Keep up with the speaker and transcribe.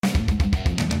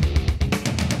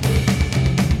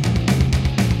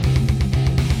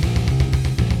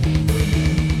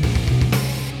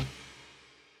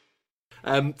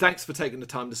Thanks for taking the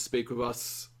time to speak with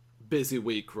us. Busy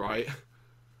week, right?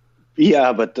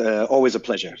 Yeah, but always a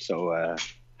pleasure. So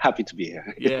happy to be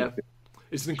here. Yeah.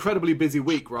 It's an incredibly busy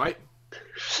week, right?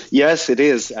 Yes, it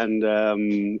is. And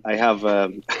I have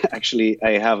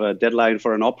I have a deadline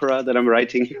for an opera that I'm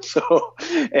writing. So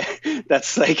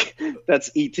that's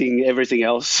eating everything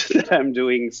else that I'm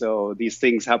doing. So these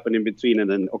things happen in between, and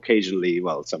then occasionally,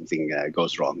 well, something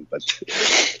goes wrong. But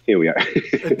here we are.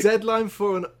 A deadline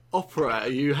for an opera.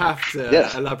 You have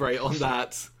to elaborate on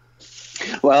that.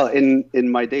 Well,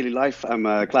 in my daily life, I'm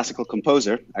a classical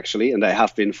composer, actually, and I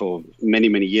have been for many,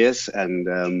 many years.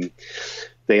 And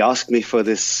they asked me for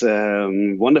this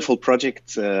wonderful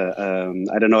project.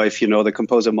 I don't know if you know the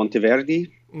composer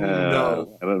Monteverdi.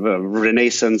 No. A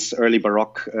Renaissance, early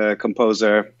Baroque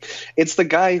composer. It's the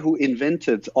guy who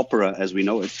invented opera as we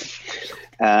know it.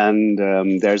 And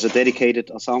there's a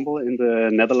dedicated ensemble in the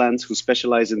Netherlands who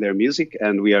specialize in their music,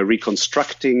 and we are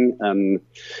reconstructing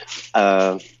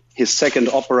his second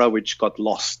opera, which got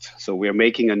lost. So we're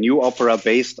making a new opera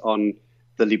based on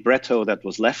the libretto that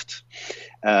was left.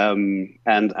 And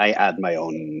I add my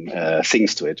own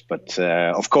things to it. But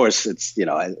of course, it's,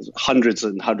 hundreds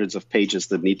and hundreds of pages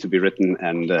that need to be written.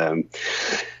 And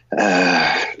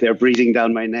they're breathing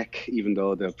down my neck, even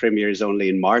though the premiere is only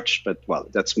in March. But well,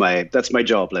 that's my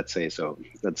job, let's say. So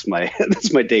that's my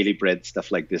daily bread,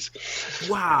 stuff like this.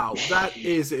 Wow, that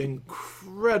is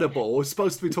incredible. We're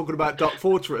supposed to be talking about Dark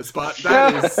Fortress, but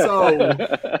that is so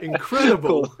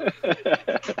incredible. Cool.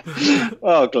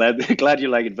 Oh, glad you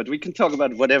like it. But we can talk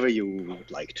about whatever you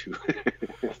would like to.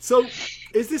 So,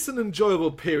 is this an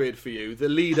enjoyable period for you, the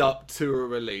lead up to a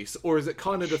release, or is it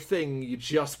kind of the thing you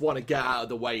just want to get out of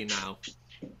the way now?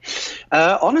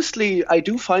 Honestly, I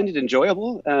do find it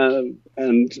enjoyable.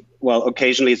 And, well,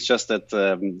 occasionally it's just that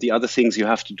the other things you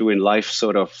have to do in life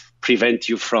sort of prevent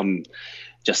you from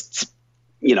just,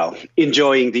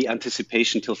 enjoying the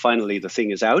anticipation till finally the thing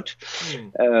is out.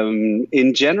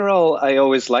 In general, I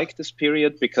always like this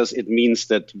period because it means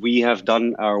that we have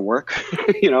done our work,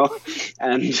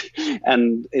 and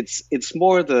it's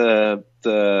more the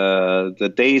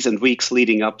days and weeks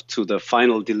leading up to the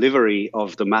final delivery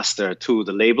of the master to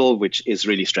the label, which is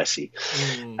really stressy.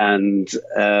 And,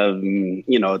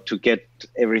 to get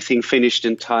everything finished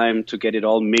in time, to get it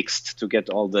all mixed, to get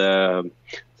all the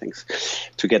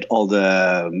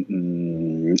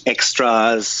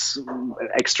extra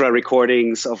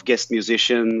recordings of guest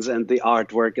musicians and the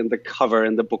artwork and the cover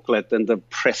and the booklet and the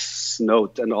press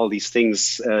note and all these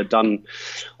things done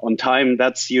on time.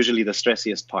 That's usually the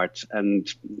stressiest part.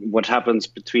 And what happens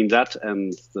between that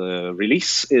and the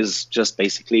release is just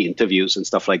basically interviews and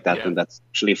stuff like that. Yeah. And that's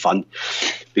actually fun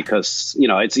because,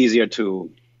 it's easier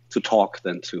to talk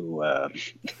than to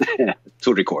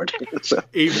record. So.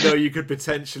 Even though you could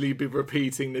potentially be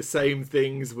repeating the same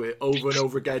things over and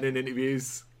over again in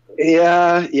interviews.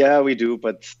 Yeah, we do,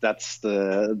 but that's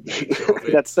the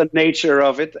nature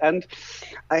of it. And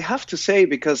I have to say,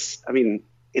 because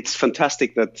it's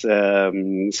fantastic that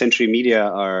Century Media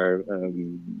are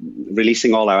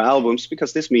releasing all our albums,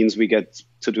 because this means we get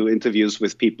to do interviews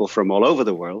with people from all over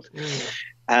the world.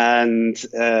 And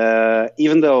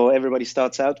even though everybody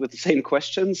starts out with the same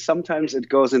questions, sometimes it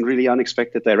goes in really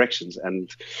unexpected directions.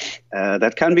 And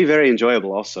that can be very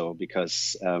enjoyable also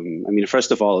because,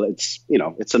 first of all, it's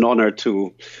an honor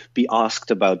to be asked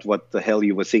about what the hell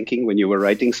you were thinking when you were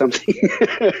writing something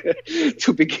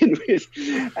to begin with.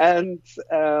 And,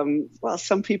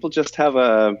 some people just have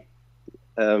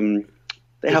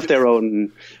they have their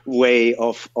own way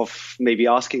of maybe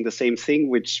asking the same thing,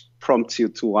 which prompts you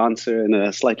to answer in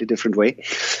a slightly different way.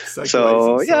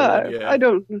 So I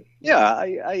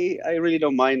really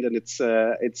don't mind, and it's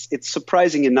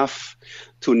surprising enough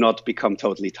to not become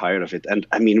totally tired of it. And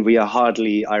we are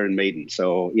hardly Iron Maiden,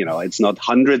 so it's not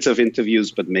hundreds of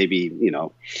interviews, but maybe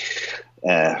 24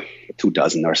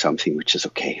 or something, which is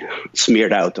okay,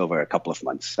 smeared out over a couple of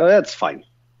months. So that's fine.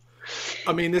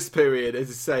 This period, as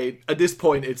I say, at this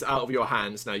point, it's out of your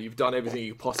hands now. You've done everything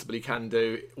you possibly can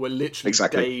do. We're literally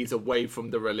days away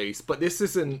from the release. But this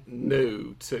isn't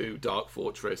new to Dark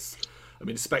Fortress.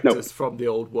 Spectres from the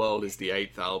Old World is the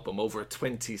 8th album over a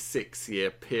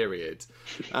 26-year period.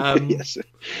 Yes.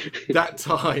 That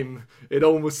time, it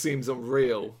almost seems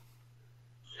unreal.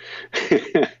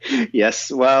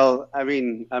 Yes, well,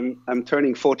 I'm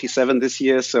turning 47 this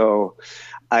year, so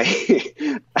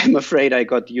I'm afraid I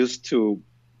got used to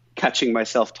catching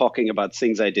myself talking about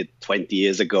things I did 20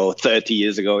 years ago, 30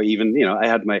 years ago, even,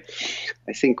 I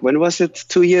think, when was it?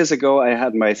 2 years ago, I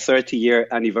had my 30-year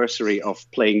anniversary of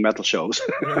playing metal shows.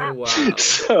 Oh, wow.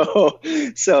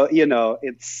 So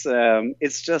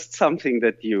it's just something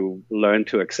that you learn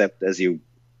to accept as you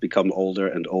become older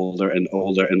and older and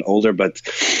older and older.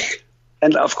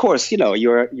 And of course,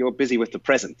 you're busy with the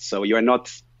present. So you're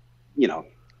not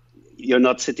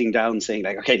sitting down saying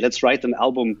like, okay, let's write an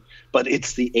album, but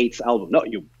it's the 8th album. No,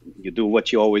 you do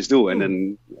what you always do. And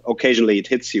then occasionally it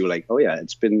hits you like, oh yeah,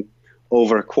 it's been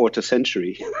over a quarter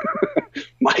century.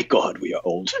 My God, we are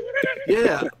old.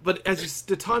 Yeah, but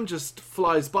the time just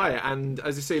flies by, and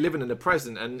as you say, living in the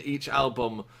present, and each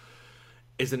album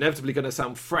is inevitably going to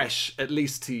sound fresh, at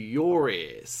least to your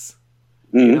ears.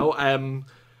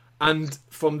 And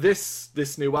from this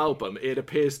new album, it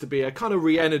appears to be a kind of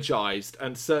re-energized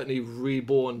and certainly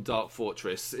reborn Dark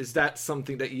Fortress. Is that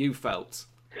something that you felt?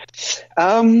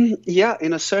 Yeah,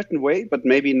 in a certain way, but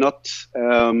maybe not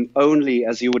only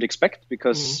as you would expect,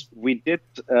 because we did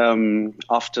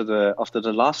after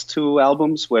the last 2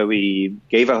 albums, where we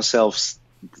gave ourselves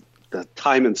the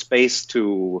time and space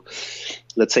to,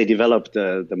 let's say, develop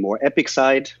the more epic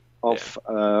side of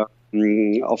our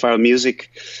music,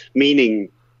 meaning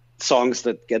songs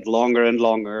that get longer and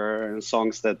longer, and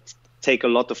songs that take a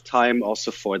lot of time also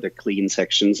for the clean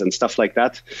sections and stuff like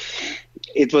that.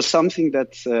 It was something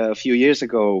that a few years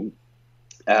ago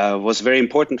was very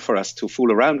important for us to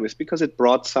fool around with, because it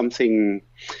brought something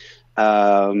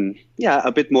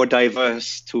a bit more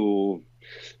diverse to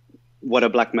what a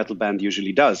black metal band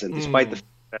usually does. And despite the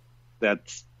fact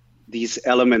that these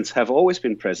elements have always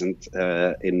been present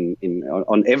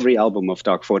on every album of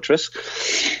Dark Fortress,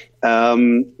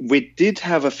 we did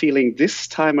have a feeling this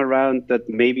time around that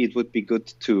maybe it would be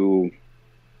good to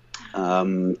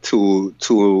try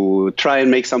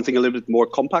and make something a little bit more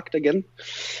compact again,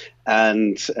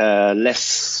 and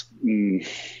less,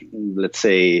 let's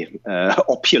say,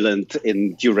 opulent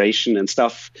in duration and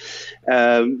stuff,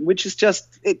 which is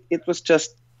just it was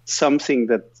just something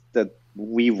that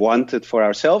we wanted for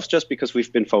ourselves, just because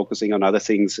we've been focusing on other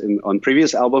things on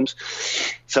previous albums.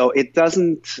 So it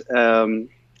doesn't.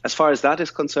 As far as that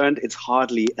is concerned, it's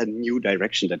hardly a new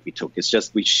direction that we took. It's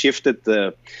just we shifted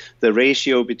the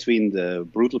ratio between the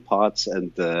brutal parts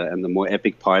and the more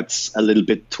epic parts a little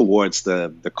bit towards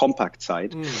the compact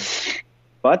side.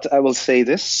 But I will say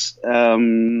this: I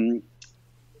mean,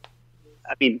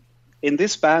 in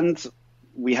this band,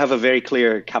 we have a very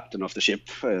clear captain of the ship.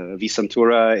 V.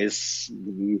 Santura is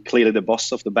clearly the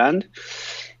boss of the band.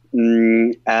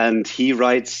 And he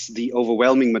writes the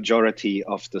overwhelming majority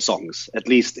of the songs, at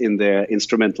least in their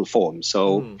instrumental form.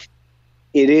 So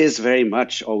it is very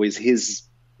much always his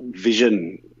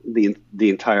vision, the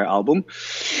entire album.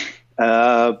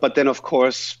 But then, of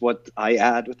course, what I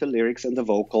add with the lyrics and the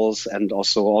vocals, and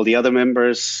also all the other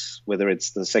members, whether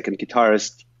it's the second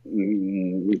guitarist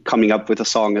coming up with a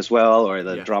song as well, or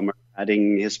the drummer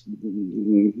adding his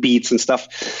beats and stuff.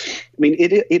 I mean,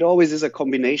 it always is a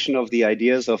combination of the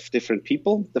ideas of different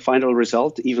people, the final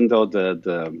result, even though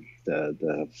the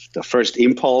first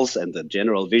impulse and the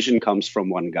general vision comes from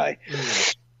one guy.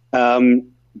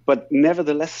 But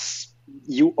nevertheless,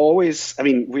 you always, I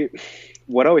mean,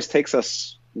 what always takes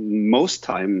us most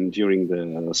time during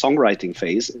the songwriting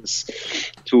phase is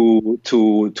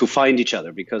to find each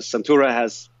other, because Santura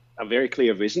has a very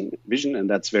clear vision, and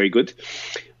that's very good.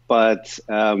 But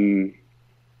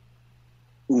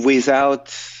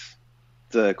without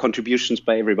the contributions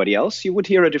by everybody else, you would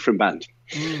hear a different band.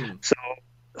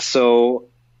 So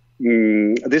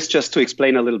this just to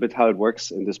explain a little bit how it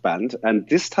works in this band. And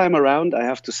this time around, I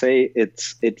have to say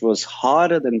it was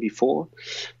harder than before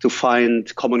to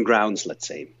find common grounds, let's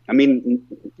say. I mean,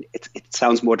 it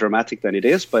sounds more dramatic than it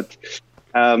is, but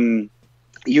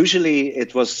usually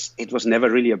it was never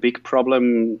really a big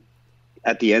problem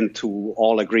at the end to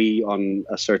all agree on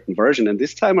a certain version. And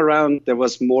this time around, there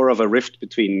was more of a rift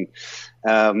between,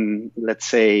 let's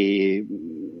say,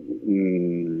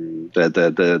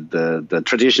 the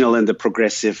traditional and the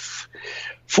progressive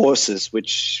forces,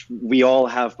 which we all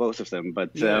have both of them.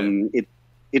 But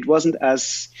it wasn't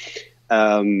as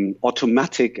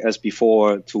automatic as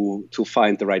before to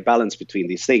find the right balance between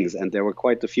these things. And there were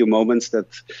quite a few moments that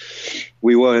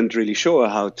we weren't really sure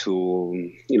how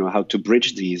to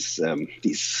bridge these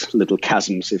little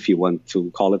chasms, if you want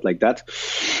to call it like that.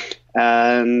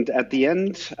 And at the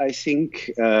end, I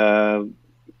think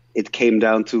it came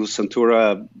down to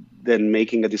Santura then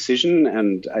making a decision.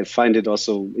 And I find it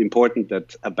also important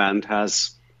that a band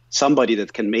has somebody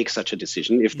that can make such a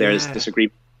decision if there is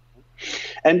disagreement.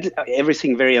 and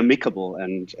everything very amicable,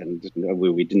 and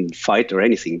we didn't fight or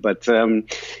anything, but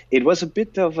it was a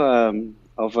bit of a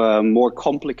more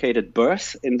complicated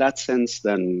birth in that sense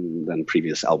than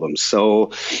previous albums.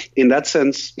 So in that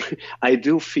sense, I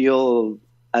do feel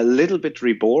a little bit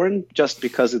reborn, just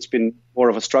because it's been more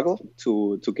of a struggle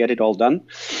to get it all done.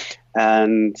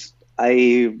 And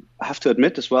I have to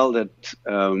admit as well that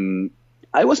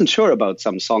I wasn't sure about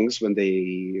some songs when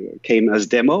they came as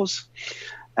demos.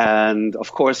 And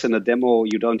of course, in a demo,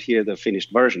 you don't hear the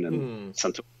finished version. And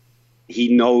sometimes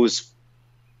he knows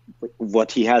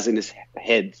what he has in his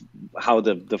head, how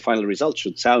the final result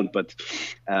should sound. But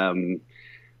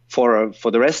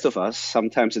for the rest of us,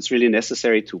 sometimes it's really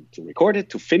necessary to record it,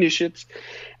 to finish it,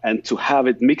 and to have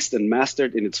it mixed and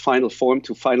mastered in its final form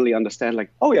to finally understand,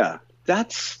 like, oh yeah,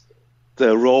 that's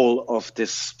the role of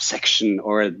this section,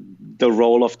 or the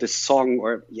role of this song,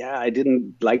 or yeah, I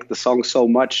didn't like the song so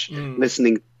much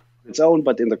listening on its own,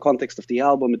 but in the context of the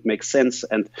album, it makes sense.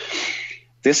 And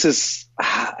this is,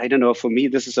 I don't know, for me,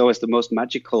 this is always the most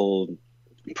magical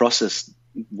process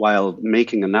while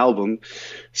making an album,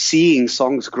 seeing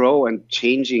songs grow and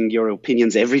changing your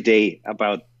opinions every day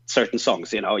about certain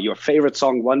songs. You know, your favorite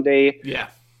song one day,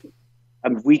 a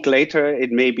week later,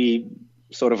 it may be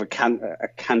sort of a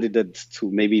candidate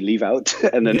to maybe leave out,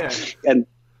 and then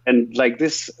and like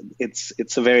this,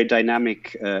 it's a very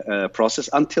dynamic process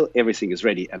until everything is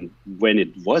ready. And when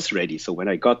it was ready, so when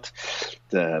I got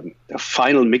the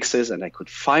final mixes and I could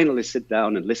finally sit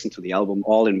down and listen to the album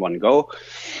all in one go,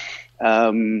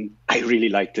 I really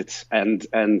liked it, and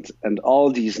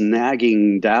all these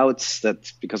nagging doubts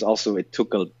that, because also it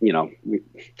took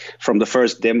from the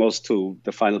first demos to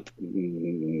the final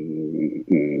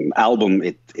album,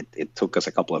 it took us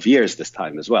a couple of years this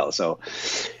time as well. So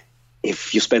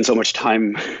if you spend so much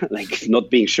time like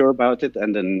not being sure about it,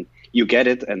 and then you get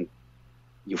it and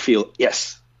you feel,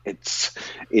 yes, it's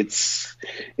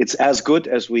as good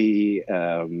as we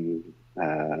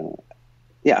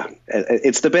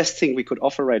it's the best thing we could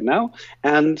offer right now,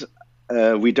 and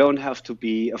we don't have to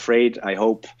be afraid, I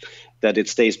hope, that it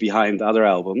stays behind other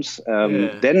albums.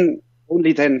 Then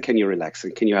only then can you relax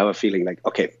and can you have a feeling like,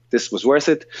 okay, this was worth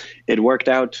it, it worked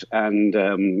out,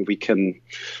 and we can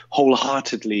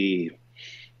wholeheartedly,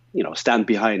 stand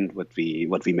behind what we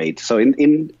made. So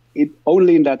in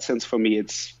only in that sense, for me,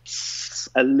 it's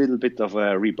a little bit of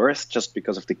a rebirth, just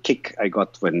because of the kick I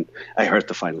got when I heard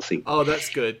the final thing. Oh, that's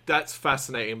good. That's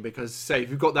fascinating, because say if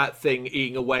you've got that thing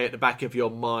eating away at the back of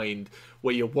your mind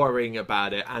where you're worrying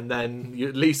about it, and then you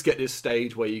at least get this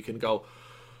stage where you can go,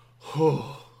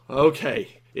 oh, okay,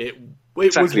 it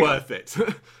was worth it.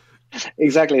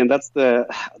 Exactly, and that's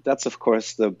of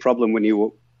course the problem when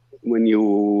you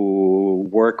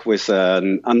work with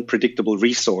an unpredictable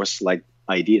resource like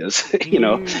ideas.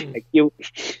 Like you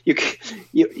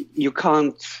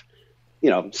can't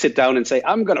sit down and say,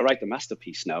 I'm going to write the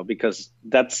masterpiece now, because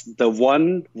that's the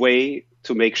one way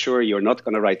to make sure you're not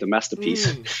going to write the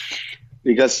masterpiece.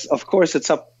 Because of course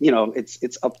it's up,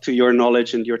 it's up to your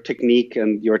knowledge and your technique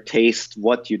and your taste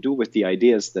what you do with the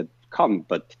ideas that come.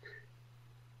 But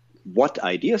what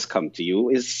ideas come to you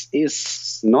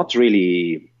is not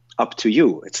really up to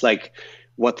you. It's like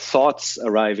what thoughts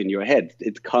arrive in your head.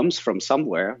 It comes from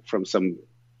somewhere, from some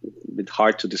bit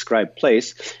hard to describe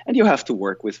place, and you have to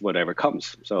work with whatever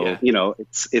comes. So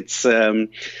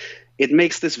it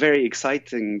makes this very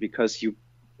exciting, because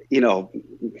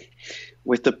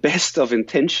with the best of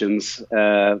intentions,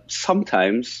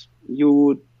 sometimes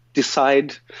you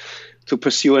decide to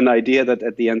pursue an idea that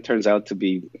at the end turns out to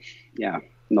be,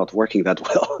 not working that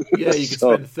well. Yeah, you could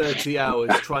spend 30 hours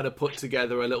trying to put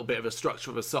together a little bit of a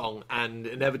structure of a song, and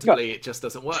inevitably it just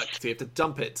doesn't work, so you have to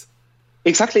dump it.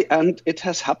 Exactly, and it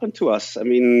has happened to us. I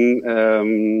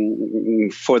mean,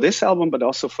 for this album, but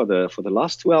also for the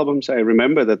last two albums, I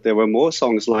remember that there were more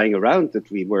songs lying around that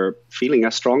we were feeling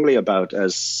as strongly about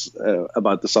as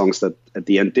about the songs that at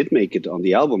the end did make it on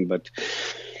the album. But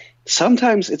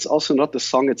sometimes it's also not the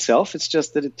song itself; it's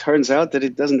just that it turns out that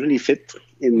it doesn't really fit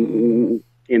in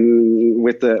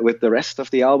with the rest of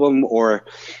the album, or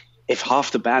if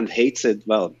half the band hates it,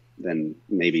 well, then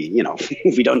maybe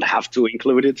we don't have to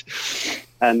include it.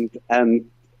 And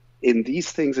in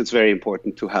these things, it's very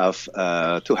important to have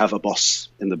a boss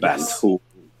in the band who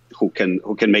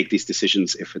can make these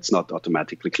decisions if it's not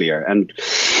automatically clear. And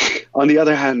on the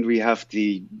other hand, we have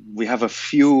a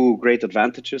few great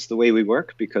advantages the way we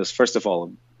work, because first of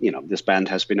all, this band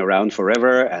has been around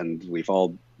forever, and we've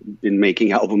all been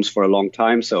making albums for a long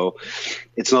time, so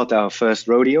it's not our first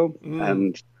rodeo.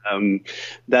 And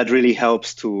that really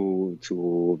helps to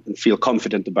feel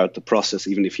confident about the process,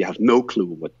 even if you have no clue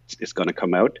what is going to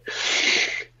come out.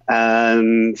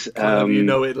 And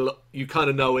you kind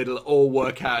of know it'll all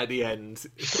work out at the end.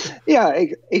 Yeah,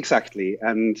 exactly.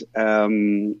 And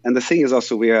the thing is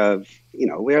also we are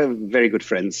very good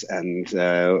friends, and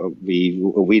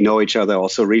we know each other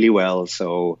also really well.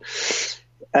 So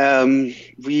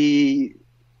we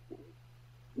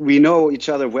know each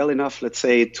other well enough, let's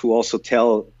say, to also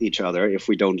tell each other if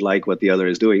we don't like what the other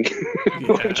is doing,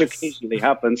 which occasionally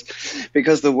happens,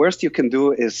 because the worst you can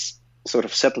do is sort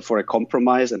of settle for a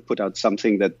compromise and put out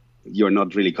something that you're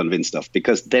not really convinced of,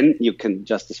 because then you can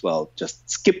just as well just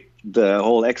skip the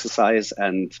whole exercise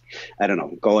and, I don't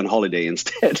know, go on holiday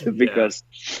instead.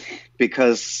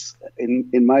 because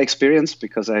in my experience,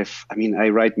 because I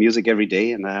write music every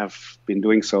day, and I have been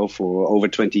doing so for over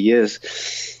 20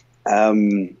 years.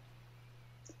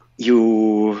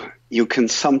 You can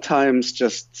sometimes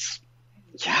just,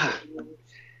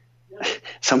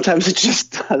 sometimes it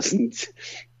just doesn't.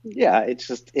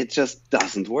 It just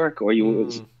doesn't work. Or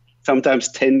sometimes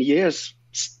 10 years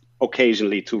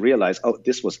occasionally to realize, oh,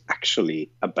 this was actually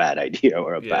a bad idea,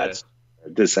 or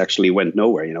this actually went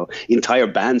nowhere. Entire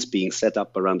bands being set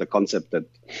up around the concept that,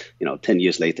 10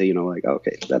 years later, like,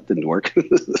 okay, that didn't work.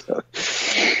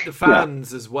 The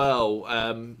fans as well,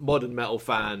 modern metal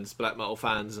fans, black metal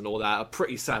fans and all that are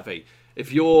pretty savvy.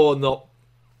 If you're not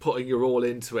putting your all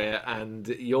into it and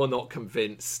you're not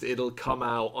convinced, it'll come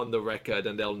out on the record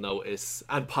and they'll notice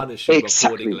and punish you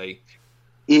accordingly.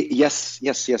 Yes.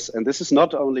 And this is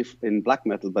not only in black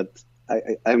metal, but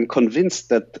I'm convinced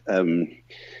that an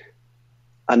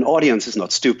audience is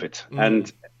not stupid.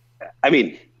 And I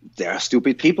mean, there are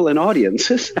stupid people in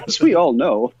audiences, as we all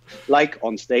know, like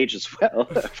on stage as well,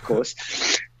 of course.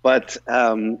 But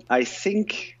I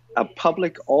think a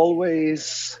public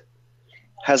always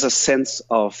has a sense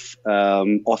of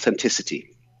authenticity.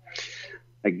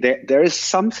 Like there is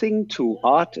something to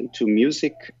art and to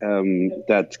music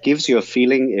that gives you a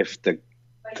feeling if the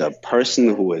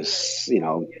person who is,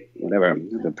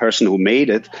 the person who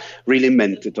made it really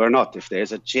meant it or not. If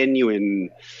there's a genuine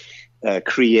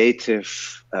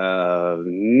creative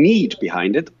need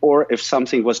behind it, or if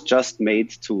something was just made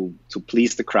to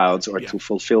please the crowds or to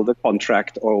fulfill the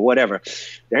contract or whatever.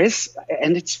 There is,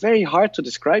 and it's very hard to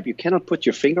describe. You cannot put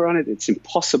your finger on it. It's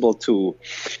impossible to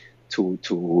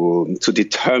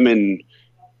determine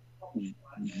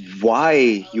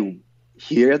why you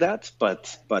hear that,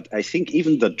 but I think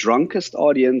even the drunkest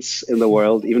audience in the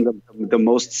world, even the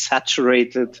most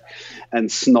saturated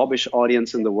and snobbish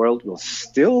audience in the world will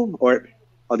still, or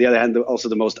on the other hand, also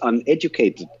the most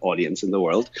uneducated audience in the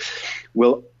world,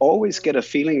 will always get a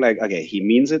feeling like, okay, he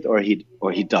means it or he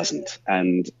doesn't.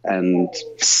 And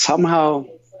somehow,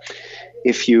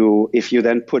 if you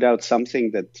then put out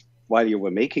something that while you were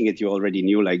making it, you already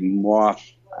knew, like, more,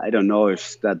 I don't know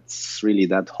if that's really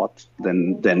that hot,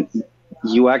 then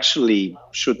you actually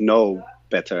should know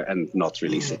better and not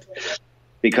release it,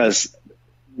 because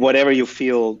whatever you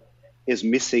feel is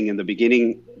missing in the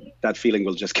beginning, that feeling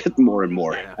will just get more and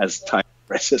more as time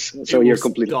progresses. So you're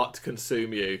completely start to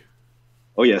consume you.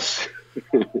 Oh yes.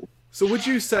 So would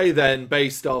you say then,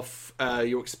 based off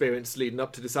your experience leading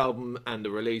up to this album and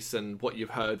the release and what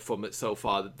you've heard from it so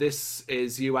far, that this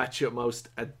is you at your most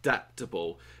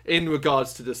adaptable in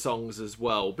regards to the songs as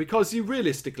well? Because you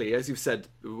realistically, as you've said,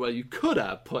 well, you could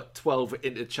have put 12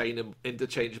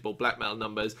 interchangeable black metal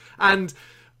numbers, and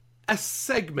a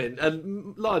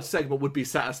large segment would be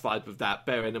satisfied with that,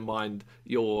 bearing in mind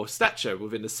your stature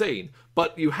within the scene.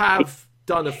 But you have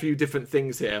done a few different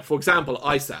things here. For example,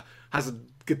 Isa has a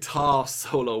guitar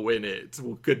solo in it,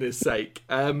 for goodness sake.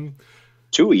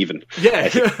 Two even. Yeah,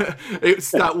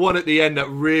 it's that one at the end that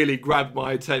really grabbed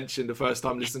my attention the first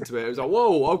time I listened to it. It was like,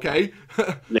 whoa, okay.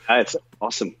 Yeah, it's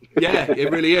awesome. Yeah, it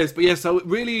really is. But yeah, so it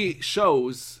really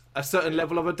shows a certain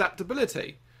level of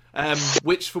adaptability,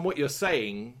 which, from what you're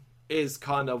saying, is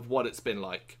kind of what it's been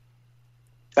like.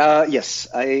 Yes,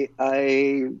 I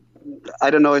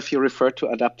don't know if you refer to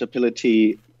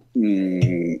adaptability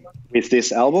with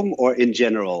this album or in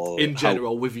general. In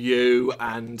general, with you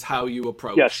and how you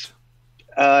approached. Yes.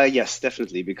 Yes,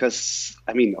 definitely. Because,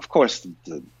 I mean, of course,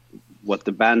 what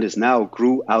the band is now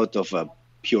grew out of a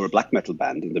pure black metal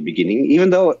band in the beginning,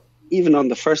 even on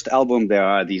the first album, there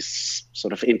are these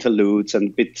sort of interludes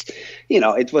and bits,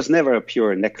 it was never a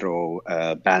pure necro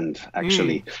band,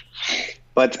 actually.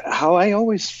 But how I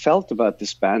always felt about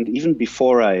this band, even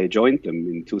before I joined them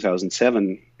in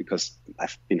 2007, because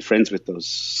I've been friends with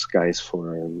those guys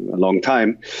for a long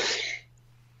time,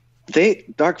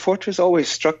 Dark Fortress always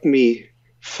struck me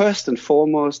first and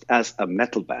foremost as a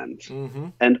metal band.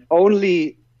 And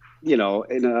only in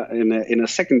a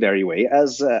secondary way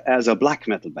as a black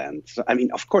metal band. So, I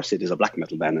mean, of course, it is a black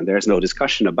metal band, and there's no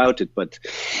discussion about it. But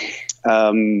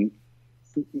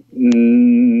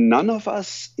none of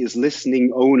us is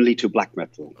listening only to black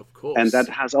metal, of course, and that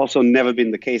has also never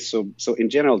been the case. So in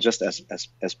general, just as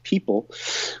people,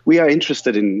 we are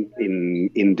interested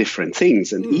in different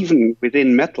things, and even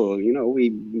within metal,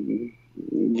 we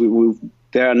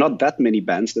there are not that many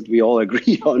bands that we all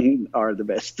agree on are the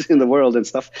best in the world and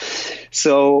stuff.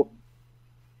 So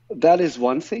that is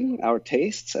one thing, our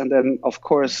tastes. And then, of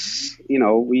course,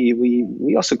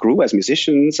 we also grew as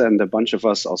musicians, and a bunch of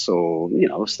us also,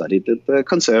 studied at the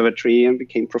conservatory and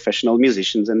became professional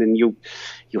musicians. And then you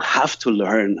have to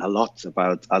learn a lot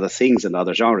about other things and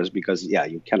other genres because,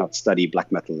 you cannot study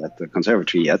black metal at the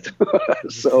conservatory yet.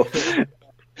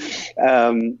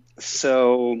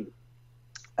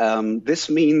 This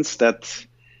means that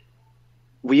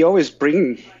we always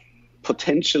bring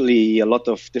potentially a lot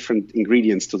of different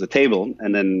ingredients to the table.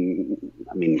 And then,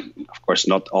 I mean, of course,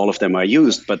 not all of them are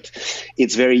used, but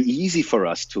it's very easy for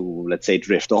us to, let's say,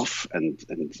 drift off and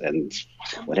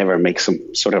whatever, make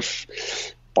some sort of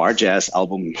bar jazz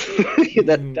album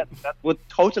that would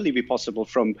totally be possible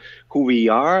from who we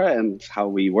are and how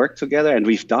we work together. And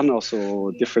we've done also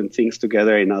different things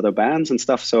together in other bands and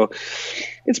stuff. So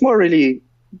it's more really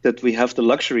that we have the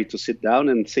luxury to sit down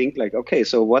and think like, okay,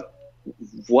 so what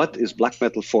is black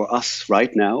metal for us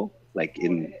right now? Like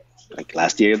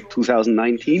last year,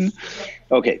 2019.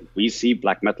 Okay, we see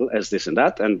black metal as this and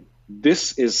that, and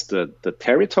this is the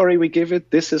territory we give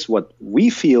it. This is what we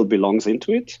feel belongs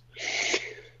into it.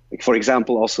 Like, for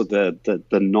example, also the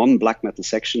non-black metal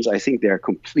sections, I think they are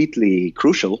completely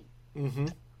crucial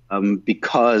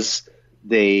because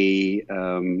they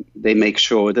make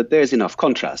sure that there's enough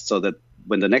contrast so that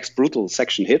when the next brutal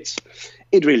section hits,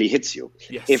 it really hits you.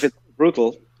 Yes. If it's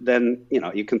brutal, then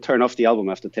you can turn off the album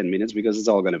after 10 minutes because it's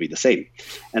all going to be the same.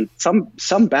 And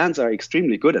some bands are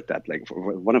extremely good at that. Like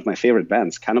one of my favorite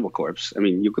bands, Cannibal Corpse. I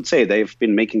mean, you could say they've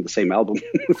been making the same album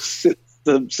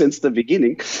since the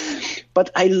beginning, but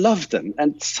I love them.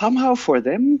 And somehow for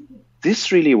them,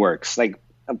 this really works. Like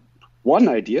one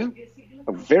idea,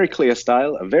 a very clear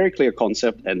style, a very clear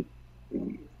concept, and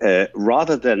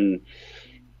rather than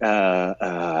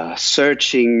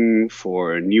searching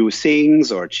for new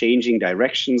things or changing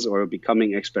directions or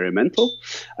becoming experimental,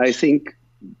 I think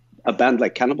a band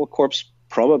like Cannibal Corpse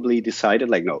probably decided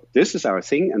like, no, this is our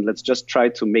thing, and let's just try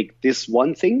to make this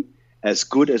one thing as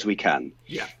good as we can.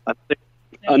 Yeah.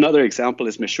 Another example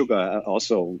is Meshuggah,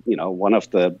 also, one of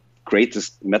the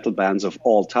greatest metal bands of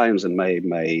all times, and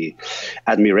my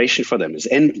admiration for them is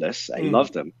endless. I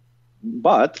love them,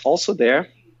 but also there,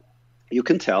 you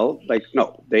can tell, like,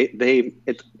 no,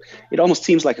 it almost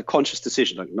seems like a conscious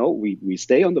decision. Like, no, we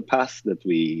stay on the path that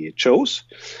we chose,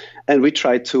 and we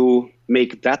try to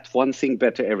make that one thing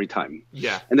better every time.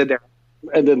 Yeah. And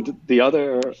then the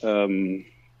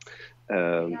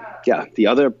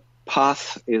other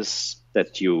path is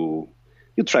that you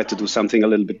try to do something a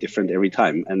little bit different every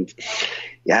time. And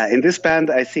in this band,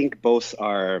 I think both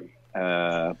are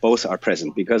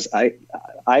present, because I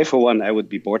for one, I would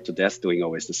be bored to death doing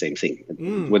always the same thing. It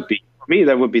would be, for me,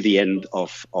 that would be the end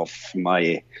of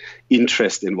my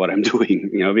interest in what I'm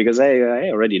doing, because I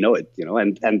already know it,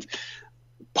 and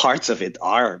parts of it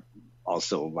are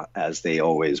also as they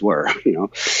always were,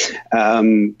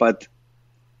 but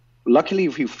luckily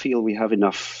we feel we have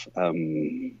enough.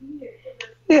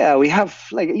 We have,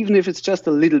 like, even if it's just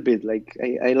a little bit, like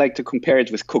I like to compare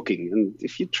it with cooking. And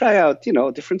if you try out,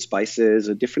 different spices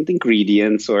or different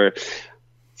ingredients, or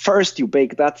first you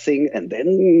bake that thing and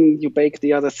then you bake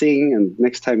the other thing, and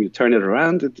next time you turn it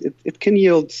around, it can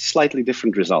yield slightly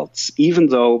different results, even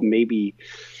though maybe,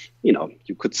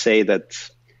 you could say that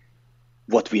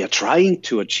what we are trying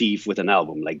to achieve with an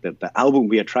album, like the album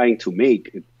we are trying to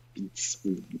make, it's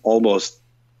almost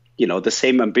the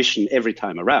same ambition every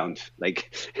time around.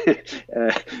 Like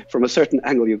from a certain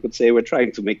angle, you could say we're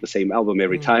trying to make the same album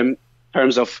every time, in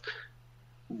terms of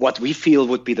what we feel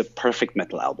would be the perfect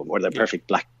metal album, or the perfect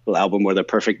black metal album, or the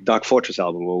perfect Dark Fortress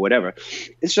album, or whatever.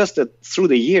 It's just that through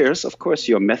the years, of course,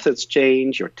 your methods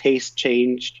change, your taste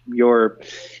changed,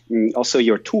 also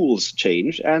your tools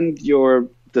change, and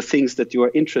the things that you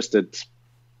are interested,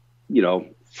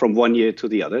 from one year to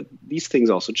the other, these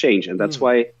things also change. And that's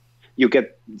why you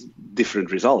get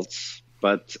different results.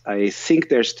 But I think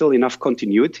there's still enough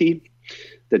continuity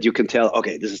that you can tell,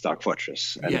 okay, this is Dark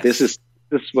Fortress. And this is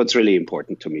what's really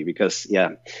important to me, because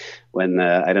when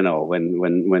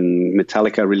when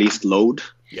Metallica released Load,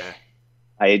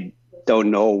 I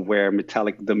don't know where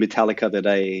the Metallica that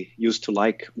I used to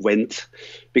like went,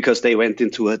 because they went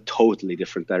into a totally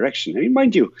different direction. I mean,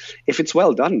 mind you, if it's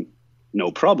well done,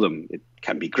 no problem. It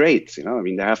can be great. You know, I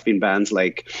mean, there have been bands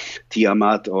like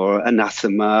Tiamat or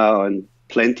Anathema and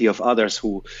plenty of others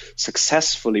who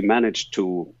successfully managed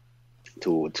to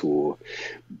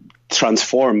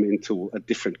transform into a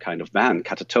different kind of band.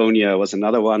 Catatonia was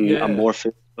another one. Yeah.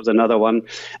 Amorphis was another one,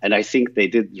 and I think they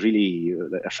did really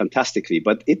fantastically.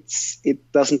 But it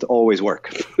doesn't always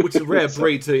work. Which is a rare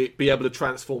breed to be able to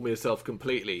transform yourself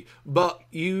completely. But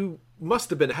you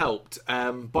must have been helped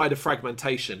by the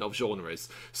fragmentation of genres.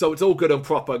 So it's all good and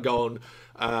proper going,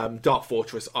 Dark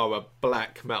Fortress are a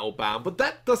black metal band, but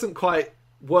that doesn't quite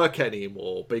work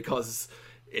anymore, because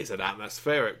is it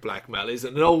atmospheric black metal? Is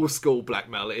it an old school black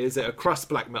metal? Is it a crust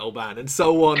black metal band? And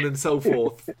so on and so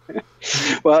forth.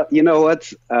 Well, you know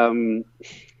what?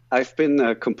 I've been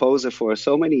a composer for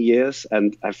so many years,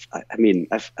 and I've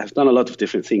done a lot of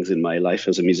different things in my life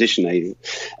as a musician.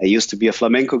 I used to be a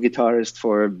flamenco guitarist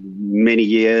for many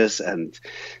years, and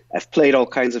I've played all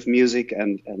kinds of music.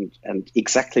 And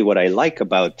exactly what I like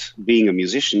about being a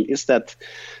musician is that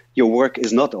your work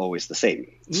is not always the same.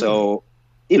 So,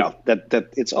 you know,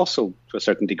 that it's also to a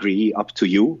certain degree up to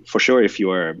you, for sure. If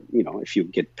you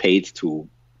get paid to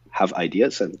have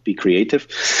ideas and be creative,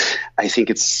 I think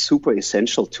it's super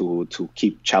essential to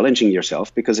keep challenging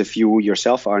yourself, because if you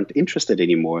yourself aren't interested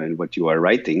anymore in what you are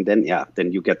writing, then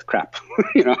you get crap,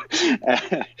 you know.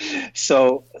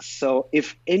 So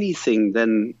if anything,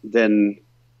 then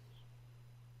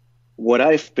what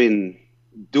I've been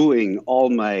doing all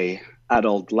my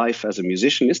adult life as a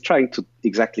musician is trying to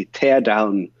exactly tear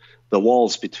down the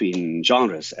walls between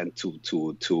genres, and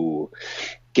to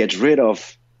get rid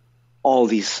of all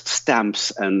these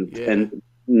stamps and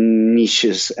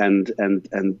niches, and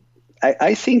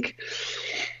I think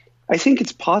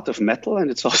it's part of metal,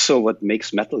 and it's also what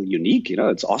makes metal unique. You know,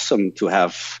 it's awesome to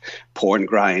have porn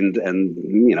grind and,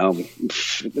 you know,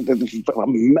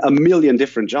 a million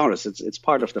different genres. It's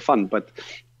part of the fun, but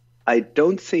I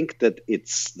don't think that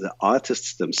it's the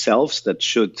artists themselves that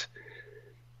should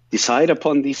decide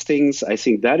upon these things. I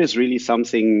think that is really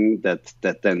something that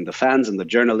then the fans and the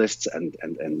journalists and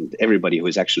everybody who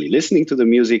is actually listening to the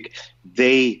music,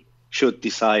 they should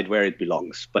decide where it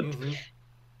belongs. But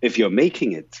if you're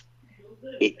making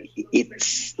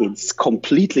it's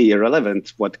completely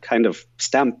irrelevant what kind of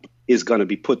stamp is going to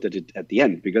be put at the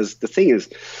end. Because the thing is,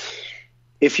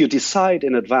 if you decide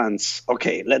in advance,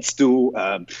 okay, let's do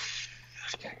a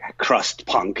crust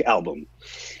punk album.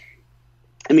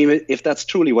 I mean, if that's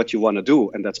truly what you want to do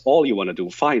and that's all you want to do,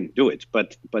 fine, do it.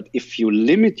 But if you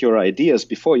limit your ideas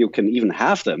before you can even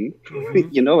have them,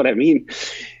 you know what I mean?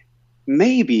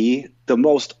 Maybe the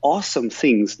most awesome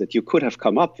things that you could have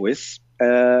come up with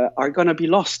are going to be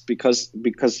lost because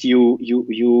you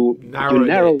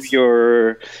narrow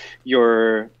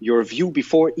your view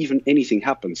before even anything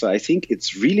happens. So I think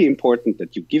it's really important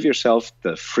that you give yourself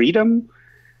the freedom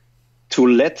to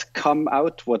let come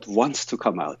out what wants to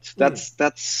come out.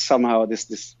 That's somehow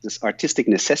this artistic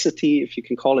necessity, if you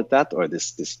can call it that, or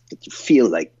this that you feel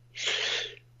like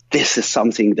this is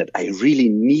something that I really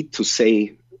need to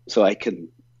say so I can,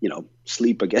 you know,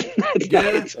 sleep again at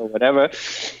night or whatever.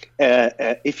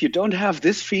 If you don't have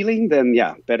this feeling, then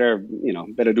better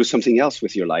do something else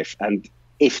with your life. And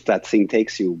if that thing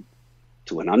takes you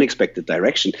to an unexpected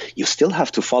direction, you still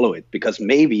have to follow it, because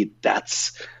maybe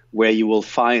that's where you will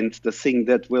find the thing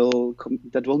that will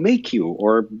make you,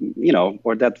 or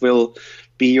that will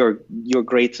be your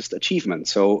greatest achievement.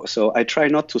 So I try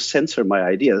not to censor my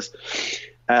ideas,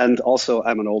 and also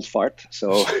I'm an old fart,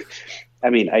 so. I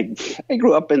mean, I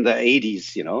grew up in the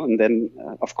 80s, you know, and then,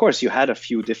 of course, you had a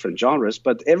few different genres,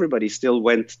 but everybody still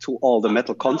went to all the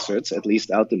metal concerts, at least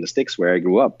out in the sticks where I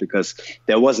grew up, because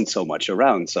there wasn't so much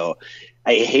around. So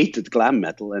I hated glam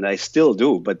metal, and I still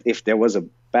do. But if there was a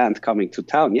band coming to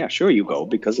town, sure, you go,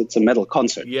 because it's a metal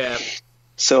concert. Yeah.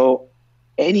 So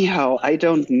anyhow, I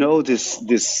don't know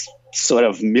this sort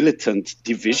of militant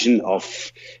division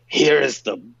of here is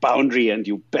the boundary and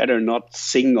you better not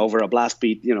sing over a blast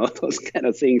beat, you know, those kind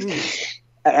of things.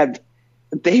 And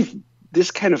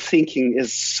this kind of thinking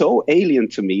is so alien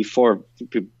to me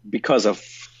because of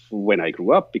when I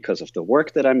grew up, because of the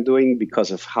work that I'm doing,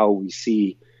 because of how we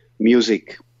see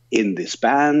music in this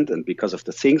band, and because of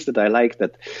the things that I like,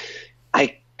 that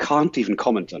I can't even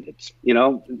comment on it, you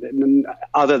know,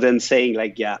 other than saying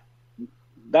like,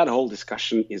 that whole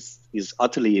discussion is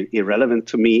utterly irrelevant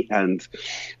to me. And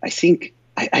I think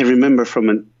I remember from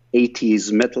an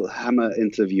 80s Metal Hammer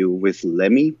interview with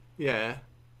Lemmy. Yeah.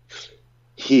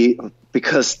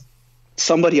 Because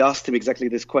somebody asked him exactly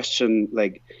this question,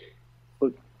 like,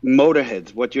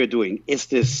 Motorhead, what you're doing, is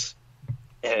this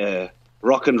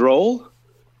rock and roll,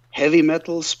 heavy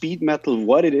metal, speed metal,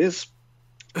 what it is?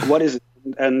 What is it?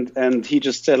 And he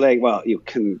just said, like, well, you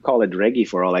can call it reggae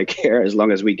for all I care, as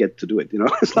long as we get to do it,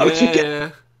 as long as we get.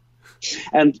 Yeah.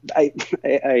 And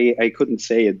I couldn't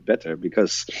say it better,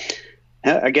 because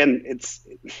again,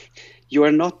 you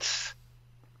are not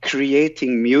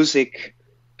creating music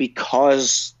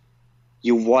because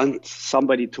you want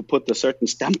somebody to put a certain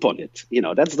stamp on it.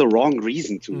 That's the wrong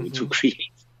reason to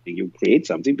create something. You create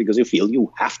something because you feel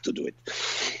you have to do it.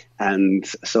 And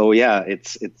so, yeah,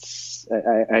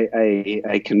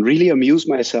 I can really amuse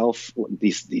myself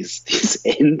with these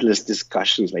endless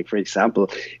discussions. Like, for example,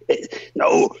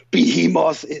 no,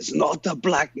 Behemoth is not a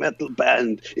black metal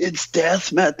band; it's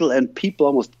death metal, and people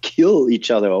almost kill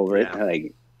each other over it.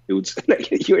 Like, dudes,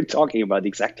 like, you're talking about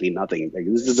exactly nothing. Like,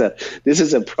 this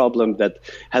is a problem that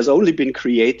has only been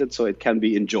created so it can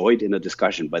be enjoyed in a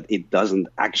discussion, but it doesn't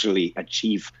actually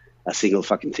achieve a single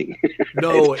fucking thing.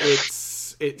 No,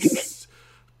 it's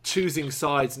choosing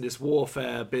sides in this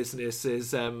warfare business.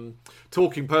 Is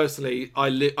talking personally,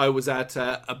 I was at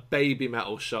a baby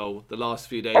metal show the last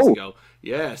few days ago.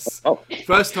 Yes.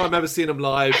 First time ever seen them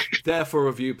live, there for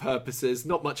review purposes.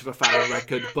 Not much of a fan of the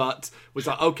record, but was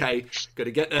like, okay,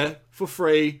 gonna get there for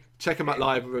free, check them out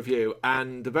live and review.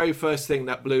 And the very first thing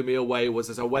that blew me away was,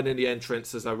 as I went in the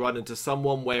entrance, as I run into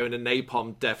someone wearing a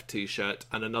Napalm Death t-shirt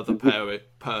and another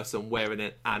person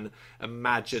wearing an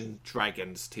Imagine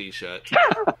Dragons t-shirt.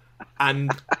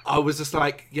 And I was just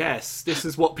like, yes, this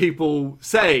is what people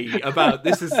say about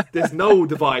this. There's no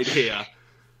divide here.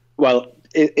 Well,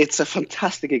 it's a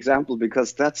fantastic example,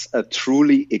 because that's a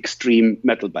truly extreme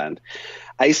metal band.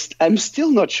 I'm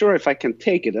still not sure if I can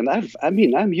take it. And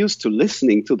I'm used to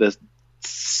listening to the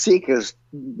sickest,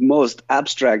 most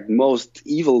abstract, most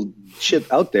evil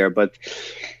shit out there. But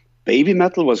baby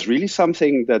metal was really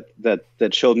something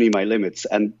that showed me my limits.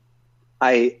 And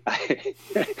I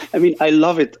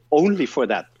love it only for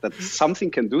that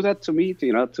something can do that to me,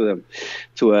 to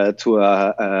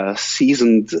a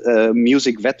seasoned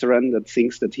music veteran that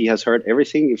thinks that he has heard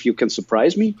everything. If you can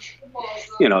surprise me,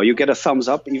 you get a thumbs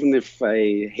up, even if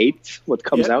I hate what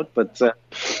comes out. But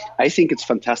I think it's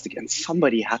fantastic, and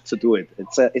somebody had to do it.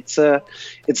 It's a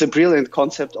brilliant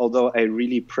concept. Although I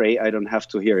really pray I don't have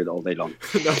to hear it all day long.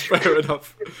 No, fair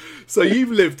enough. So you've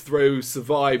lived through,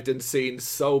 survived, and seen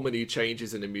so many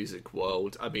changes in the music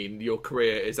world. I mean, your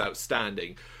career is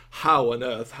outstanding. How on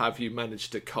earth have you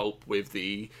managed to cope with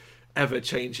the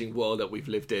ever-changing world that we've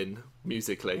lived in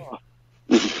musically?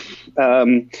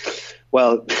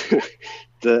 Well,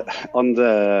 on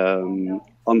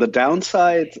the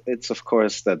downside, it's of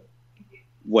course that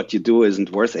what you do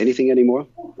isn't worth anything anymore.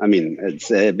 I mean,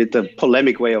 it's a bit of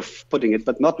polemic way of putting it,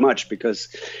 but not much, because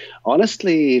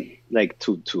honestly, like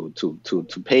to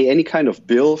pay any kind of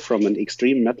bill from an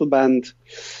extreme metal band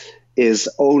is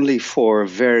only for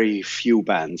very few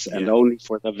bands, and only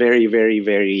for the very, very,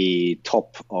 very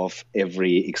top of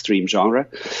every extreme genre.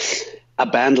 A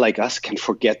band like us can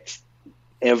forget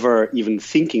ever even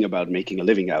thinking about making a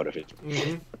living out of it.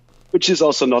 Mm-hmm. Which is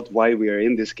also not why we are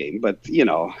in this game. But,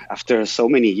 after so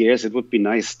many years, it would be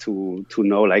nice to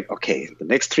know, like, okay, the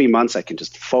next 3 months I can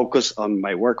just focus on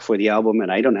my work for the album, and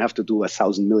I don't have to do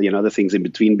 1,000 million other things in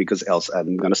between, because else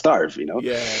I'm going to starve,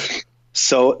 Yeah.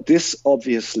 So this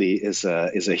obviously is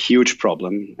a huge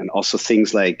problem. And also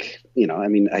things like,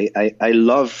 I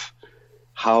love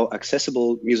how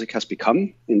accessible music has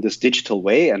become in this digital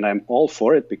way, and I'm all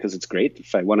for it, because it's great.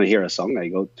 If I want to hear a song, I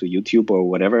go to YouTube or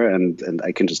whatever, and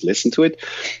I can just listen to it.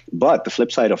 But the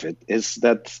flip side of it is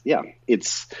that,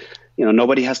 it's,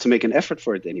 nobody has to make an effort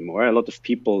for it anymore. A lot of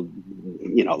people,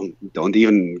 don't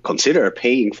even consider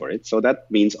paying for it. So that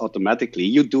means automatically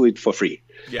you do it for free.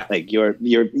 Yeah. Like you're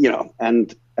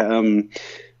and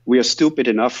we are stupid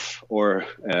enough, or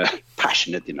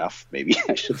passionate enough, maybe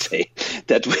I should say,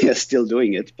 that we are still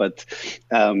doing it. But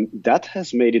that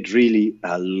has made it really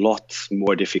a lot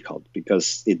more difficult,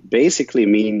 because it basically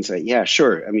means,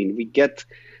 sure. I mean, we get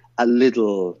a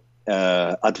little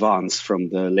advance from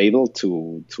the label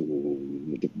for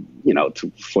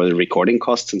the recording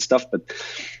costs and stuff. But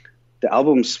the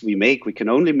albums we make, we can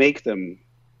only make them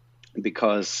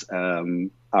because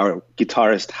our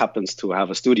guitarist happens to have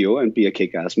a studio and be a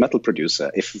kick-ass metal producer.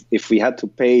 If we had to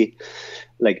pay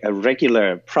like a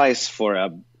regular price for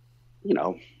a,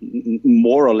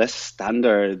 more or less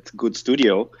standard good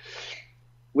studio,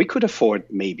 we could afford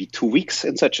maybe 2 weeks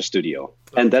in such a studio.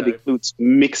 And that includes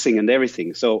mixing and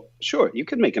everything. So sure, you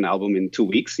can make an album in 2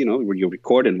 weeks, you know, where you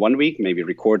record in 1 week, maybe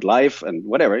record live and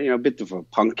whatever, you know, a bit of a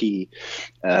punky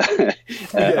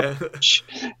approach.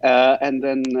 And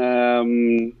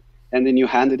then you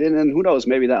hand it in, and who knows,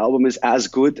 maybe the album is as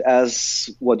good as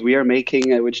what we are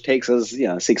making, which takes us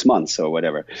 6 months or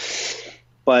whatever.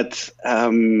 But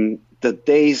the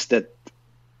days that,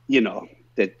 you know,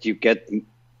 that you get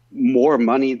more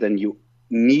money than you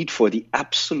need for the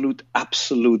absolute,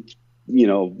 you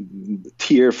know,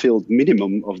 tear-filled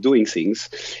minimum of doing things,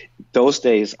 those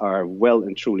days are well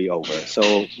and truly over.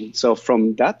 So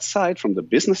from that side, from the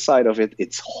business side of it,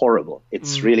 it's horrible.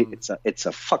 It's really, it's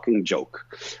a fucking joke.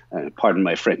 Pardon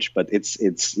my French, but it's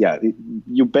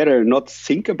you better not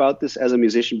think about this as a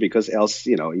musician, because else,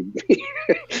 you know,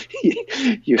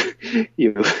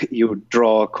 you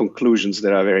draw conclusions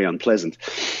that are very unpleasant.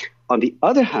 On the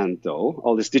other hand, though,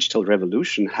 all this digital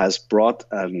revolution has brought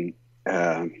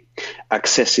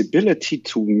accessibility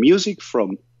to music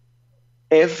from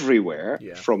everywhere,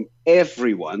 from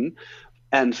everyone,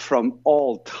 and from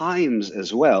all times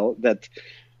as well, that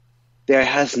there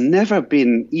has never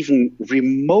been even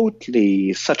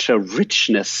remotely such a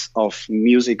richness of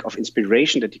music, of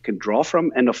inspiration that you can draw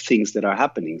from, and of things that are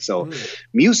happening. So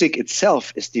music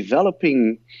itself is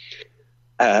developing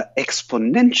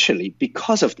exponentially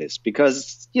because of this,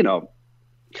 because, you know,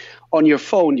 on your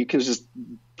phone you can just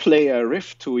play a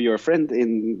riff to your friend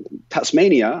in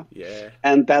Tasmania,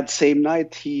 and that same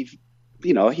night he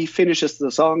finishes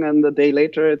the song, and the day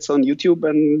later it's on YouTube,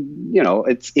 and you know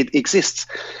it exists.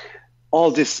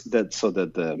 All this,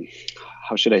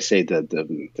 how should I say,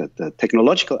 the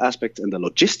technological aspects and the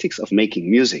logistics of making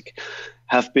music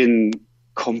have been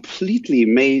completely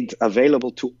made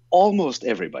available to almost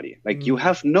everybody. Like you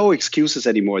have no excuses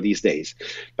anymore these days.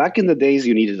 Back in the days,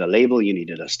 you needed a label, you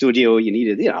needed a studio, you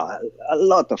needed, you know, a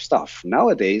lot of stuff.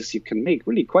 Nowadays, you can make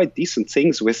really quite decent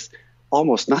things with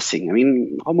almost nothing. I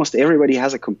mean, almost everybody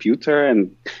has a computer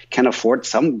and can afford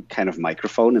some kind of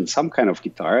microphone and some kind of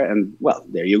guitar, and well,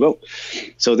 there you go.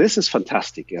 So this is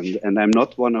fantastic, and I'm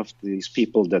not one of these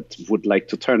people that would like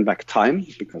to turn back time,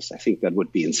 because I think that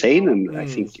would be insane, and I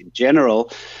think in general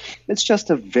it's just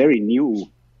a very new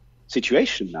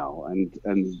situation now,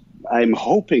 and I'm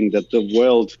hoping that the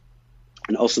world,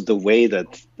 and also the way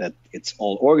that it's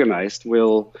all organized,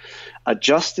 will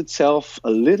adjust itself a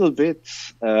little bit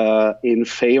in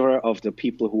favor of the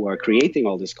people who are creating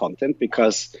all this content,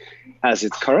 because as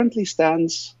it currently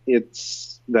stands,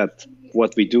 it's that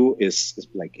what we do is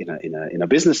like in a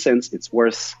business sense, it's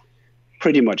worth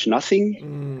pretty much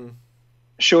nothing.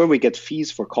 Sure, we get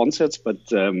fees for concerts, but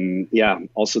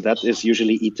also that is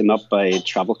usually eaten up by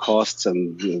travel costs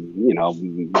and you know,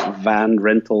 van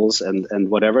rentals and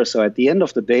whatever. So at the end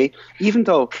of the day, even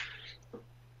though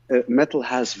metal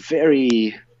has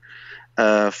very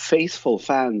faithful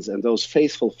fans, and those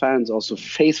faithful fans also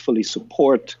faithfully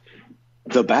support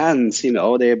the bands, you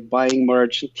know, they're buying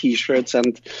merch and T-shirts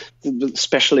and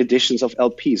special editions of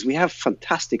LPs. We have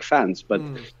fantastic fans, but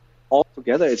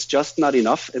altogether, it's just not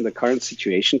enough in the current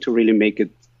situation to really make it,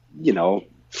 you know,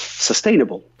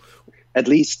 sustainable. At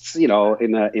least, you know,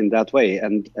 in that way.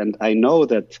 And I know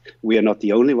that we are not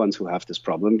the only ones who have this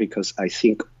problem, because I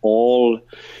think all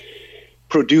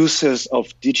producers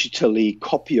of digitally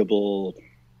copyable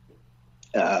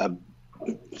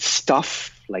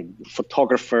stuff, like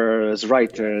photographers,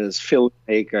 writers,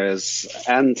 filmmakers,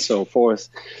 and so forth,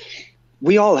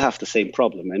 we all have the same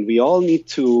problem, and we all need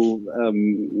to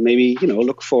maybe, you know,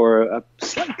 look for a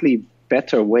slightly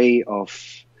better way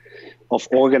of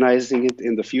organizing it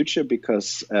in the future,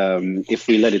 because if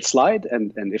we let it slide,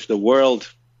 and if the world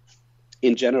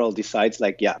in general decides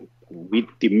like, yeah, we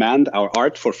demand our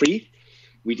art for free,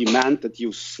 we demand that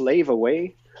you slave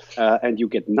away and you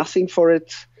get nothing for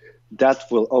it, that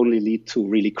will only lead to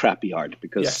really crappy art,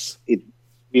 because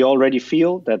we already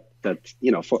feel that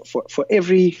you know, for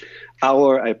every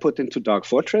hour I put into Dark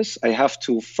Fortress, I have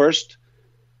to first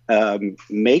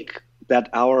make that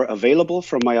hour available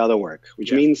from my other work,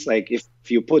 which means like if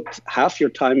you put half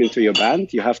your time into your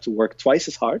band, you have to work twice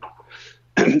as hard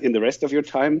in the rest of your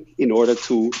time in order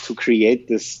to create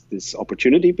this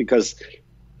opportunity, because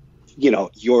you know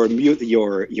your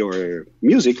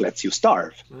music lets you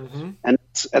starve, and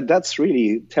that's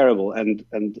really terrible.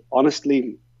 And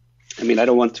honestly, I mean, I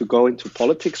don't want to go into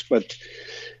politics, but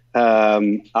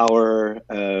our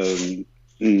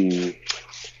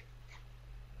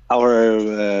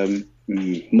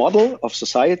model of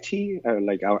society,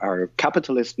 like our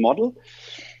capitalist model,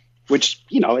 which,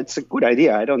 you know, it's a good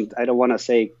idea. I don't want to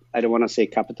say I don't want to say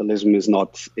capitalism is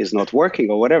not working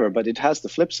or whatever, but it has the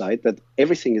flip side that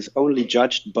everything is only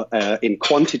judged in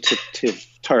quantitative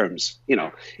terms.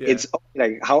 It's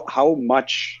like how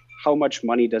much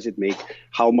money does it make?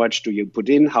 How much do you put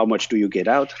in? How much do you get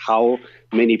out? How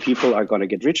many people are going to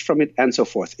get rich from it, and so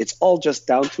forth. It's all just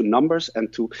down to numbers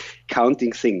and to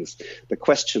counting things. The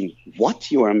question, what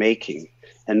you are making,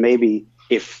 and maybe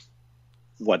if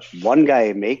what one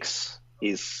guy makes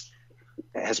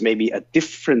has maybe a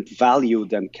different value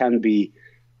than can be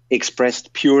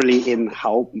expressed purely in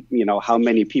how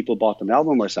many people bought an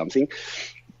album or something.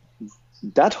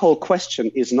 That whole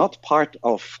question is not part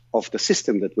of the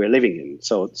system that we're living in.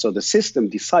 So the system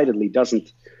decidedly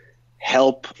doesn't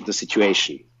help the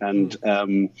situation. And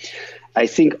I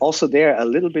think also there a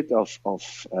little bit of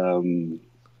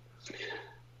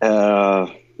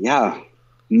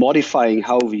modifying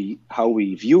how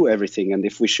we view everything, and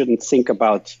if we shouldn't think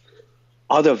about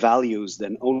other values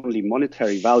than only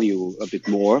monetary value a bit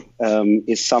more,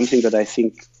 is something that I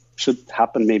think should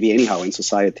happen maybe anyhow in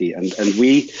society. And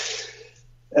we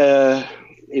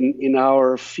in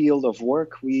our field of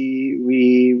work,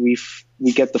 we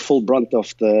get the full brunt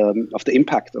of the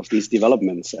impact of these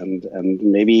developments, and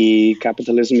maybe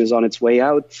capitalism is on its way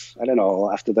out. I don't know,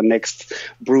 after the next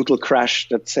brutal crash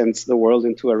that sends the world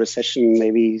into a recession,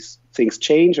 maybe things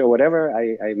change or whatever.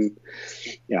 I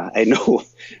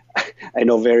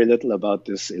know very little about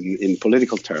this in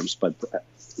political terms, but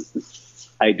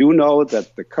I do know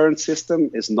that the current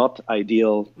system is not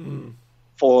ideal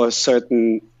for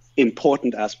certain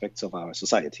important aspects of our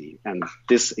society, and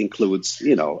this includes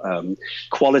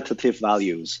qualitative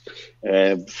values,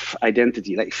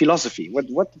 identity, like philosophy.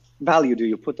 What value do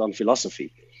you put on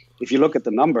philosophy? If you look at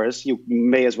the numbers, you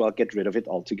may as well get rid of it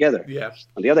altogether.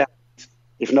 On the other hand,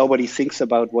 if nobody thinks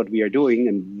about what we are doing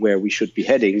and where we should be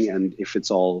heading, and if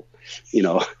it's all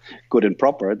good and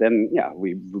proper, then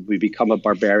we become a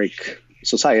barbaric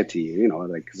society,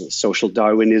 like social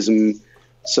Darwinism,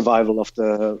 survival of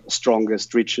the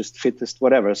strongest, richest, fittest,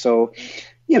 whatever. So,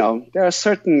 there are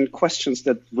certain questions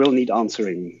that will need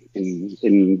answering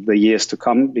in the years to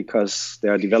come, because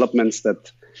there are developments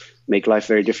that make life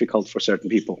very difficult for certain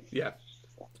people.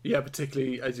 Yeah,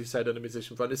 particularly, as you said, on the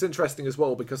musician front. It's interesting as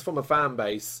well, because from a fan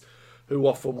base who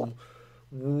often,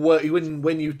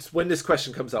 when this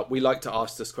question comes up, we like to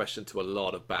ask this question to a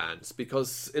lot of bands,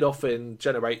 because it often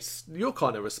generates your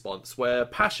kind of response, where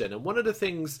passion. And one of the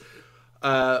things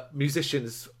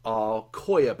musicians are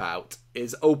coy about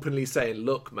is openly saying,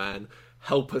 look, man,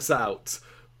 help us out,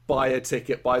 buy a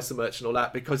ticket, buy some merch and all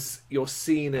that, because you're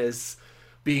seen as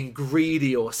being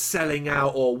greedy or selling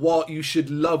out, or what, you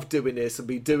should love doing this and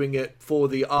be doing it for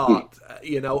the art,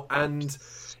 and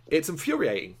it's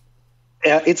infuriating.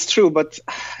 Yeah, it's true, but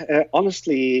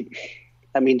honestly,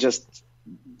 I mean, just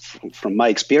from my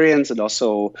experience, and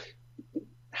also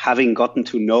having gotten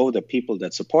to know the people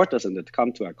that support us and that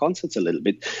come to our concerts a little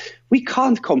bit, we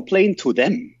can't complain to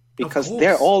them, because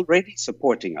they're already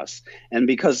supporting us, and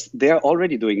because they're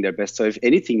already doing their best. So if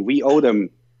anything, we owe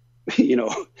them,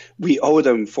 we owe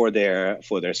them for their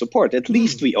support. At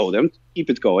least we owe them to keep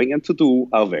it going and to do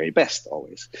our very best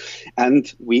always.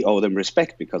 And we owe them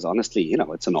respect, because honestly,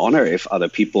 it's an honor if other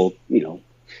people,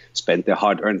 spend their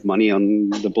hard-earned money on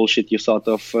the bullshit you thought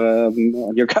of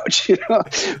on your couch,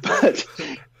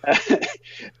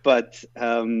 But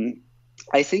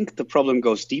I think the problem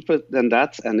goes deeper than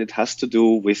that, and it has to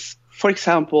do with, for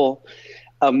example,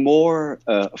 a more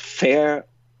fair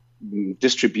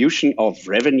distribution of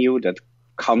revenue that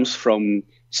comes from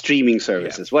streaming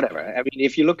services, whatever. I mean,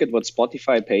 if you look at what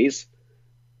Spotify pays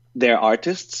their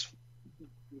artists,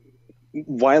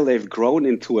 while they've grown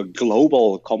into a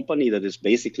global company that is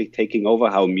basically taking over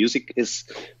how music is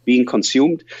being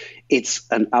consumed, it's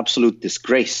an absolute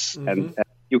disgrace. And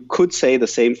you could say the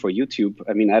same for YouTube.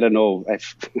 I mean, I don't know.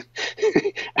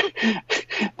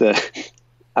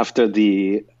 After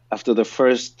the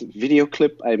first video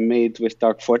clip I made with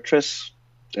Dark Fortress,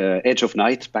 Edge of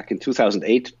Night, back in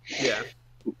 2008,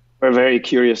 we're very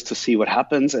curious to see what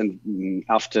happens. And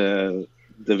after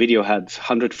the video had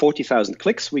 140,000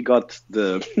 clicks, we got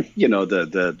the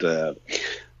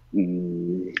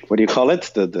what do you call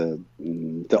it? The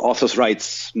author's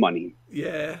rights money.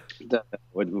 Yeah.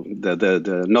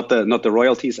 Not the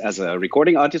royalties as a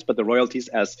recording artist, but the royalties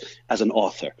as an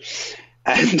author.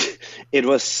 And it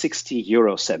was 60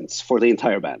 euro cents for the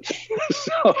entire band.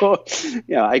 So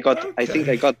I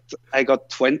got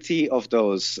 20 of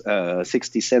those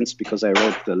 60 cents because I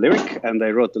wrote the lyric, and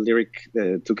I wrote the lyric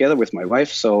together with my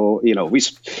wife. So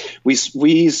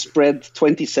we spread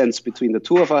 20 cents between the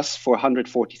two of us for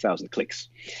 140,000 clicks.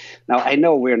 Now I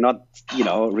know we're not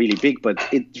really big, but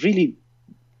it really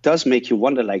does make you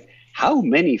wonder, like, how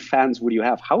many fans would you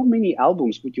have? How many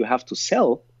albums would you have to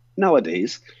sell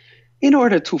nowadays in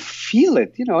order to feel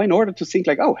it, in order to think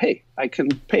like, oh, hey, I can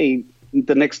pay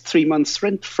the next 3 months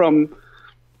rent from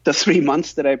the 3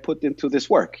 months that I put into this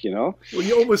work, Well,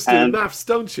 you almost do maths,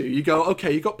 don't you? You go,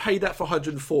 okay, you got paid that for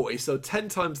 140, so 10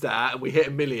 times that, and we hit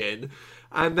 1 million,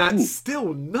 and that's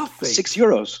still nothing.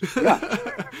 €6, yeah.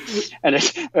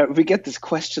 And we get this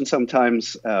question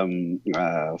sometimes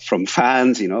from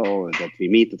fans, that we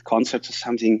meet at concerts or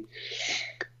something.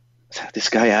 This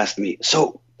guy asked me,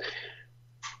 so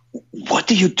what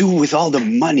do you do with all the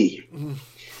money?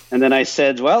 And then I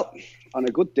said, well, on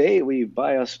a good day, we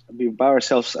buy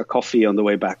ourselves a coffee on the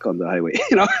way back on the highway.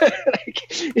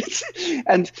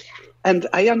 And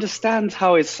I understand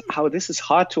how this is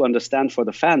hard to understand for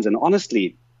the fans. And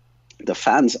honestly, the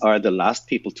fans are the last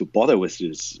people to bother with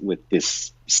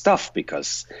this stuff,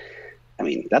 because, I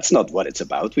mean, that's not what it's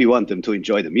about. We want them to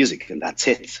enjoy the music, and that's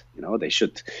it. They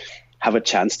should have a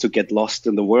chance to get lost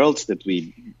in the worlds that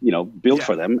we, built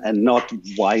for them, and not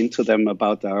whine to them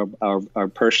about our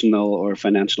personal or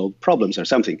financial problems or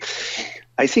something.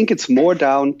 I think it's more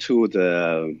down to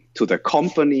the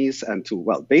companies and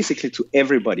basically to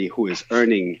everybody who is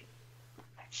earning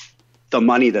the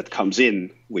money that comes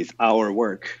in with our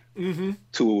work,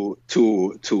 to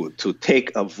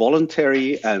take a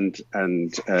voluntary and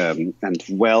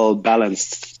well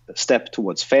balanced step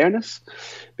towards fairness,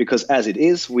 because as it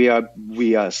is, we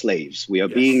are slaves. We are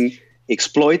being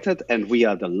exploited, and we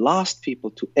are the last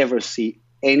people to ever see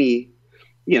any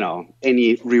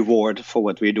reward for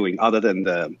what we're doing, other than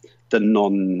the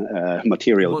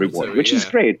non-material reward, which is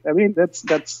great. I mean,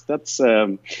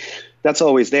 that's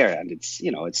always there, and it's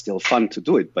still fun to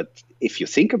do it. But if you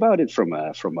think about it from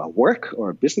a work or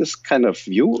a business kind of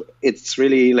view, it's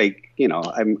really like,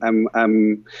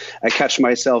 I catch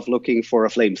myself looking for a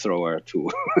flamethrower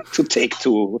to take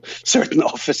to certain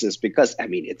offices, because I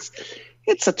mean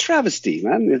it's a travesty,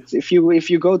 man. If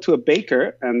you go to a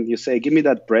baker and you say, give me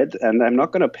that bread and I'm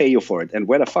not going to pay you for it, and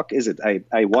where the fuck is it?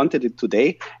 I wanted it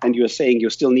today, and you're saying you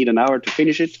still need an hour to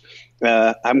finish it.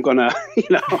 I'm gonna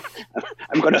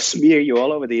I'm gonna smear you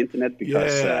all over the internet,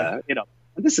 because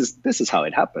this is how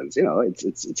it happens.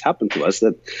 It's happened to us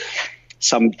that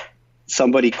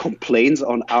somebody complains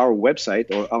on our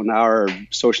website or on our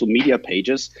social media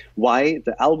pages why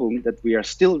the album that we are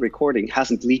still recording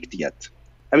hasn't leaked yet.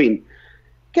 I mean,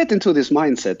 get into this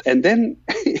mindset, and then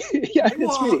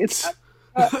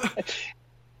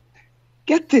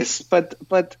get this, but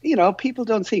people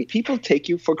don't think. People take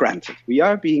you for granted. We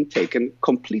are being taken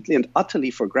completely and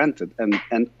utterly for granted,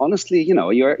 and honestly,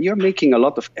 you're making a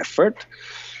lot of effort.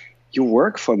 You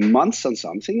work for months on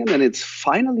something, and then it's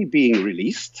finally being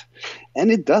released,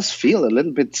 and it does feel a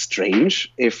little bit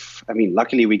strange.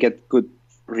 Luckily we get good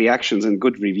reactions and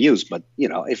good reviews, but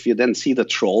if you then see the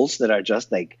trolls that are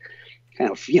just like kind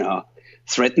of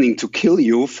threatening to kill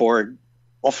you for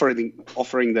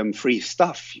offering them free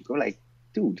stuff, you go like,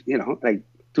 dude,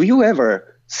 do you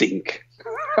ever think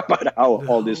about how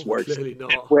all this works? Clearly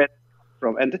not.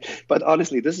 But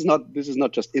honestly, this is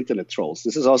not just internet trolls.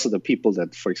 This is also the people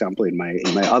that, for example, in my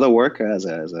other work as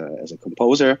a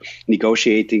composer,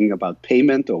 negotiating about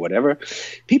payment or whatever,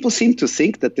 people seem to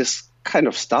think that this kind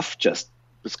of stuff just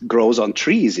grows on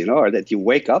trees, or that you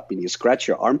wake up and you scratch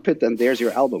your armpit and there's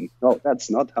your album. No, that's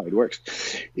not how it works,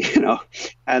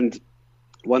 And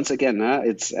once again,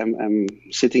 I'm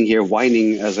sitting here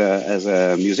whining as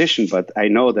a musician, but I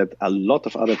know that a lot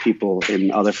of other people in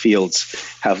other fields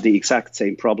have the exact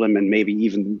same problem, and maybe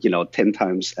even 10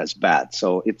 times as bad.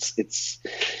 So it's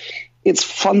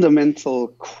fundamental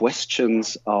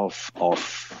questions of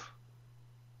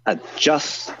a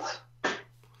just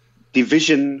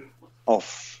division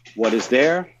of what is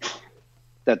there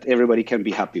that everybody can be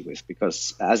happy with,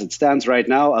 because as it stands right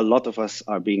now, a lot of us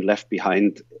are being left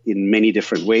behind in many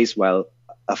different ways, while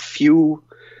a few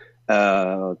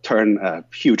turn a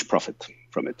huge profit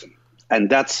from it. And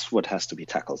that's what has to be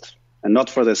tackled. And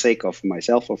not for the sake of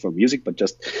myself or for music, but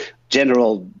just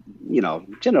general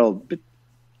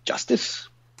justice.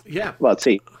 Yeah. Well,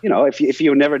 see, if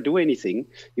you never do anything,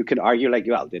 you can argue like,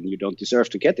 well, then you don't deserve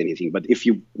to get anything. But if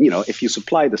you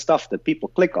supply the stuff that people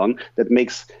click on that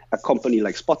makes a company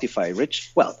like Spotify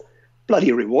rich, well,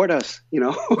 bloody reward us,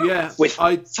 yeah, with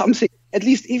something, at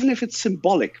least, even if it's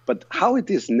symbolic. But how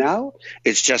it is now,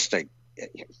 it's just like,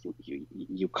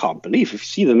 you can't believe. If you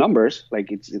see the numbers,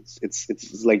 like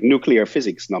it's like nuclear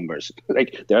physics numbers.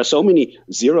 Like there are so many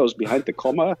zeros behind the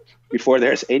comma before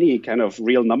there's any kind of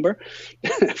real number,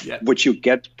 which you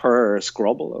get per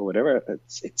scrobble or whatever.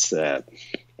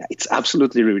 It's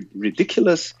absolutely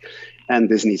ridiculous, and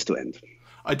this needs to end.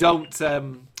 I don't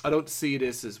I don't see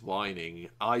this as whining.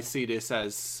 I see this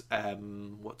as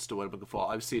what's the word I'm looking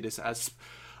for? I see this as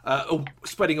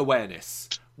spreading awareness.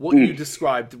 What you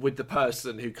described with the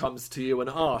person who comes to you and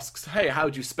asks, "Hey, how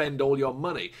do you spend all your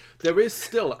money?" There is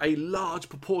still a large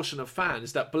proportion of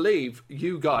fans that believe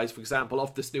you guys, for example,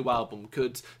 of this new album,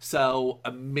 could sell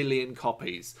 1 million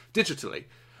copies digitally,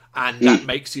 and that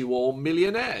makes you all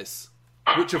millionaires.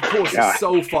 Which, of course, is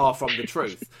so far from the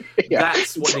truth.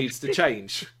 That's what needs to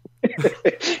change.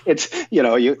 It's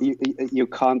you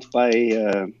can't buy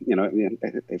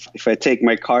if I take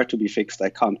my car to be fixed, I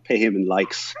can't pay him in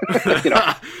likes.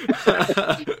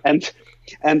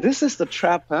 and this is the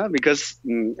trap, huh? Because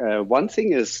one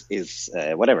thing is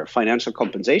whatever financial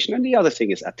compensation, and the other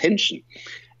thing is attention.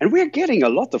 And we're getting a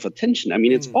lot of attention. I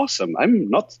mean, it's awesome.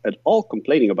 I'm not at all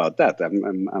complaining about that.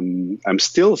 I'm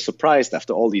still surprised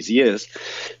after all these years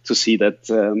to see that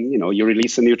you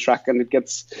release a new track and it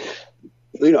gets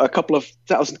a couple of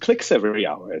thousand clicks every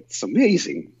hour. It's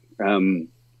amazing.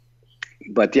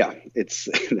 But yeah, it's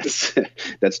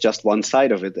that's just one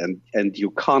side of it, and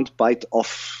you can't bite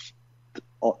off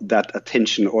that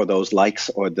attention or those likes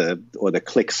or the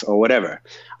clicks or whatever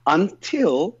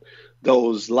until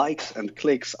those likes and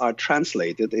clicks are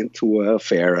translated into a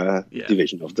fair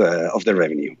division of the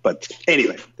revenue. But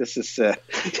anyway, this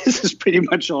is pretty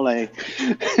much all I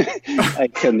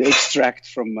can extract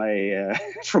from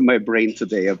my brain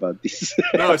today about these.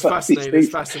 No, it's fascinating. It's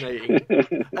fascinating.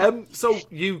 So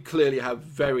you clearly have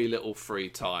very little free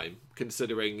time,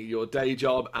 considering your day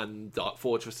job and Dark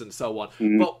Fortress and so on.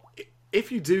 But if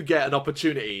you do get an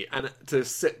opportunity and to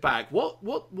sit back, what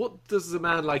does a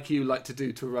man like you like to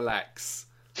do to relax?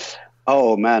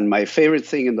 Oh man, my favorite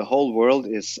thing in the whole world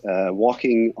is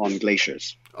walking on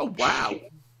glaciers. Oh wow!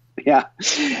 Yeah,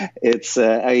 it's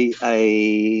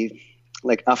I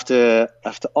like after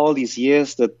all these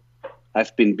years that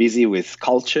I've been busy with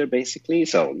culture, basically,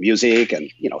 so music and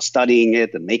studying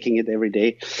it and making it every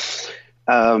day,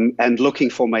 and looking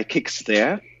for my kicks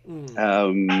there.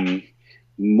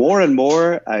 More and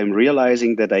more, I'm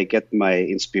realizing that I get my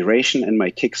inspiration and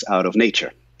my kicks out of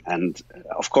nature. And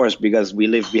of course, because we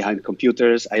live behind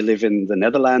computers, I live in the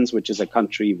Netherlands, which is a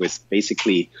country with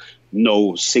basically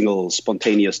no single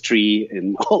spontaneous tree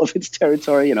in all of its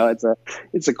territory.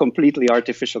 It's a completely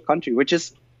artificial country, which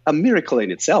is a miracle in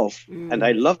itself. And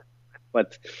I love it.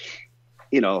 But,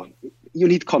 you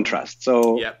need contrast.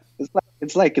 So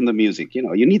it's like in the music,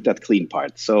 you need that clean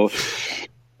part. So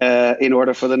in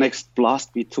order for the next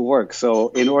blast beat to work. So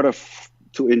in order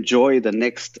to enjoy the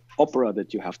next opera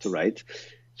that you have to write,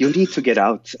 you need to get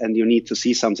out and you need to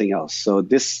see something else. So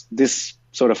this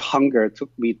sort of hunger took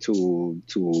me to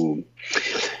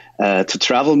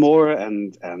travel more,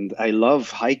 and I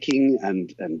love hiking,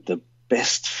 and the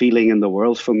best feeling in the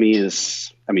world for me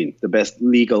is, the best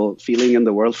legal feeling in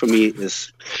the world for me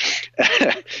is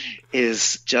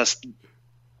is just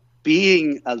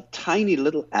being a tiny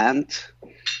little ant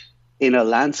in a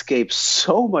landscape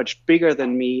so much bigger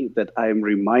than me that I am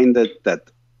reminded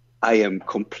that I am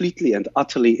completely and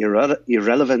utterly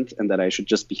irrelevant, and that I should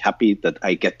just be happy that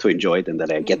I get to enjoy it and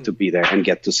that I get to be there and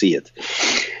get to see it.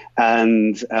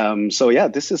 And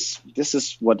this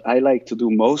is what I like to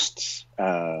do most,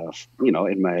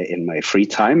 in my free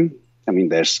time.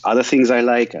 There's other things I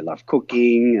like. I love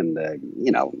cooking, and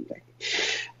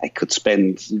I could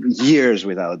spend years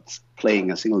without playing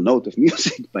a single note of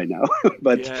music by now,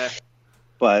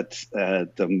 But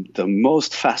the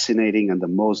most fascinating and the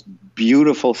most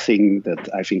beautiful thing that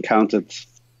I've encountered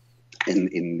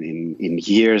in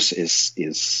years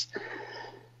is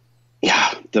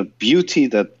the beauty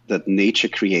that nature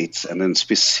creates, and then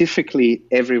specifically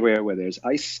everywhere where there's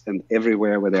ice and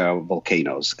everywhere where there are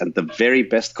volcanoes. And the very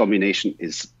best combination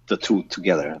is the two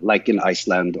together, like in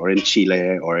Iceland or in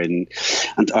Chile or in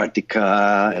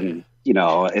Antarctica. And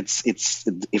it's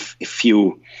if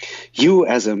you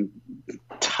as a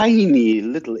tiny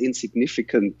little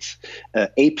insignificant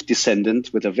ape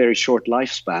descendant with a very short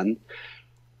lifespan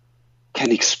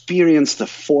can experience the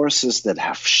forces that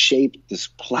have shaped this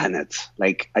planet.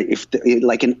 Like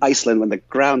in Iceland, when the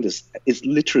ground is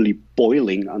literally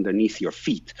boiling underneath your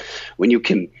feet, when you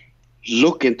can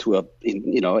look into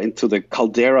the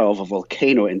caldera of a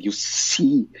volcano and you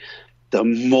see the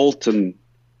molten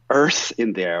earth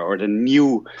in there, or the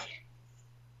new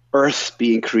earth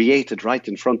being created right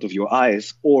in front of your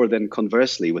eyes, or then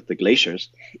conversely with the glaciers,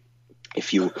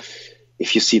 if you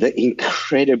see the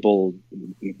incredible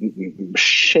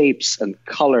shapes and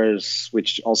colors,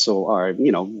 which also are,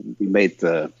 we made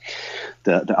the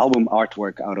album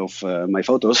artwork out of my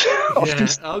photos,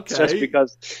 just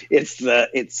because it's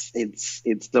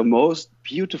the most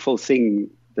beautiful thing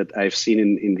that I've seen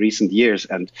in recent years.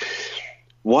 And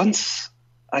once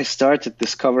I started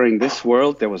discovering this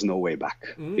world, there was no way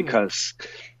back. Because,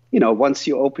 once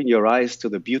you open your eyes to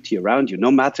the beauty around you,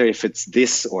 no matter if it's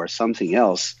this or something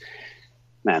else,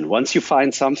 man, once you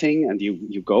find something and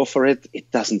you go for it, it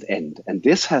doesn't end. And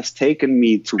this has taken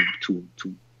me to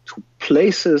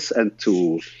places and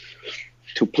to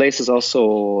places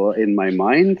also in my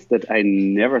mind that I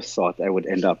never thought I would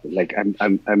end up. Like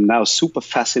I'm now super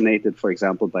fascinated, for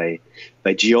example, by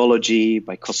geology,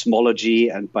 by cosmology,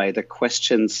 and by the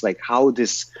questions like how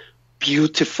this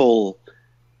beautiful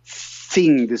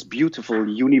thing, this beautiful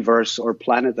universe or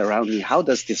planet around me, how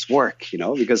does this work?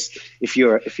 Because if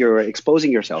you're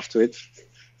exposing yourself to it,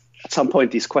 at some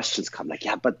point these questions come like,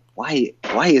 yeah, but why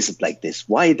is it like this?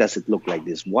 Why does it look like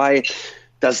this? Why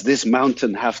does this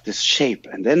mountain have this shape?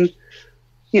 And then,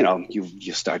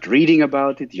 you start reading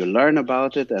about it, you learn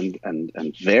about it,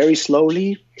 and very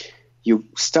slowly you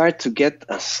start to get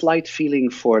a slight feeling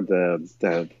for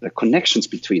the connections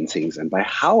between things and by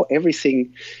how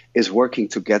everything is working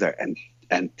together,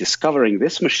 and discovering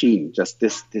this machine, just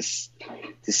this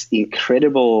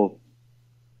incredible,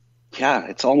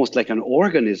 it's almost like an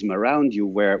organism around you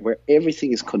where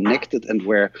everything is connected and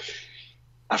where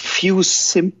a few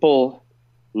simple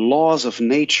laws of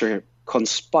nature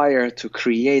conspire to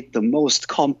create the most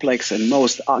complex and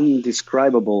most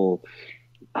undescribable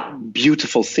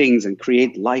beautiful things and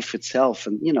create life itself.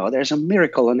 And, there's a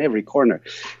miracle on every corner.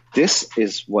 This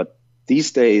is what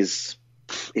these days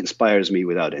inspires me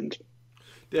without end.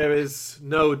 There is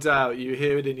no doubt. You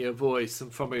hear it in your voice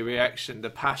and from your reaction, the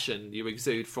passion you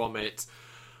exude from it.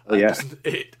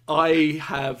 I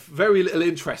have very little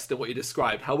interest in what you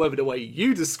described. However, the way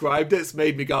you described it's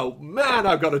made me go, man,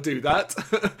 I've got to do that.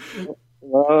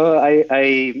 Well,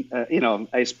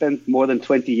 I spent more than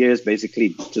 20 years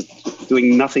basically just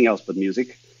doing nothing else but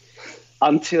music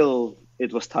until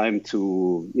it was time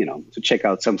to check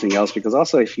out something else. Because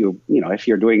also if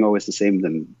you're doing always the same,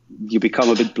 then you become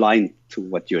a bit blind to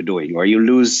what you're doing, or you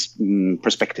lose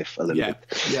perspective a little bit.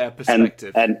 Yeah,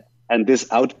 perspective. And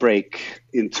this outbreak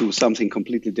into something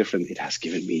completely different, it has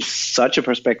given me such a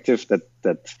perspective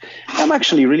that I'm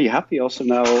actually really happy also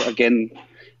now, again,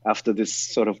 after this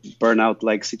sort of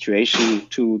burnout-like situation,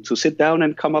 to sit down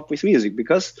and come up with music,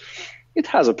 because it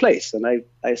has a place and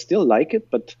I still like it,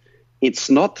 but it's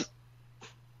not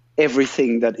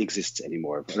everything that exists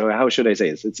anymore. How should I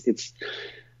say this?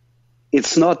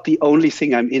 It's not the only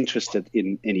thing I'm interested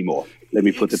in anymore. Let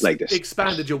me put it like this.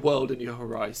 Expanded your world and your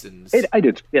horizons. I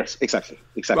did. Yes, exactly.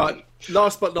 Right.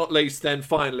 Last but not least, then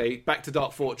finally, back to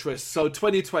Dark Fortress. So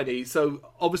 2020. So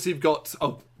obviously you've got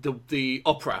the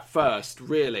opera first,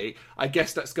 really. I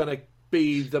guess that's going to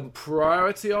be the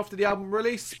priority after the album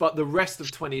release. But the rest of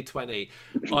 2020,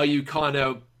 are you kind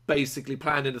of basically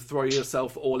planning to throw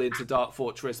yourself all into Dark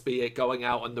Fortress, be it going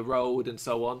out on the road and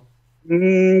so on?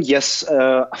 Yes,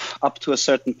 up to a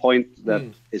certain point that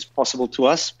is possible to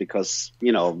us, because,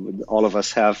 all of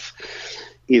us have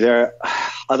either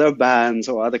other bands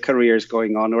or other careers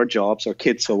going on, or jobs or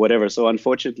kids or whatever. So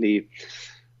unfortunately,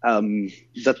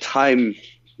 the time,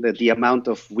 the amount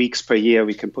of weeks per year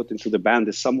we can put into the band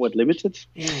is somewhat limited.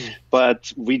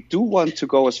 But we do want to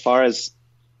go as far as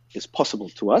is possible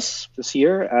to us this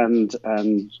year. And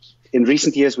in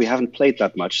recent years, we haven't played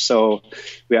that much. So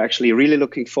we're actually really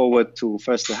looking forward to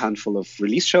first a handful of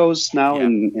release shows now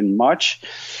in March.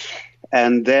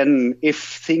 And then if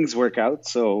things work out,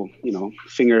 so,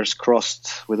 fingers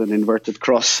crossed with an inverted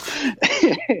cross,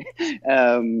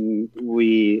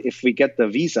 if we get the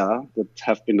visa that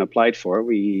have been applied for,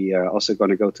 we are also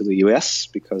going to go to the US,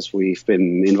 because we've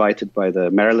been invited by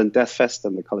the Maryland Death Fest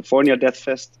and the California Death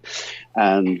Fest.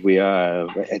 And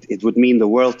it would mean the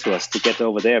world to us to get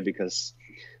over there, because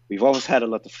we've always had a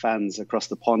lot of fans across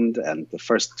the pond, and the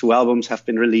first 2 albums have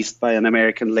been released by an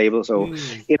American label. So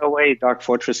in a way, Dark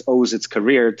Fortress owes its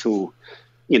career to,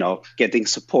 getting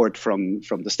support from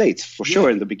the States, for sure,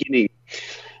 in the beginning.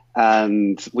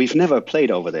 And we've never played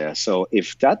over there. So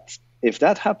if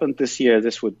that happened this year,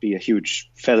 this would be a huge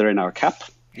feather in our cap.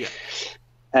 Yeah.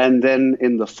 And then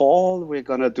in the fall, we're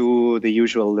going to do the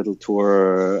usual little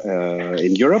tour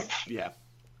in Europe. Yeah.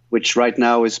 Which right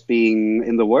now is being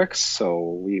in the works. So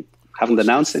we haven't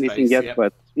announced anything yet,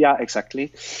 but yeah,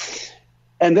 exactly.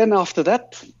 And then after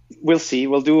that, we'll see.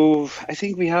 I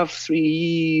think we have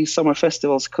 3 summer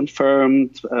festivals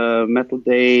confirmed, Metal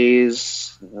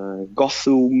Days,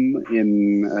 Gothum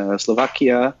in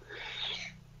Slovakia,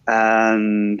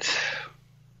 and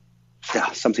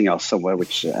something else somewhere,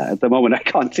 which at the moment I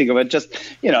can't think of it. Just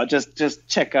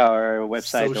check our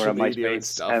website Social or our media MySpace. and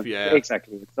stuff, yeah.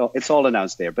 Exactly. It's all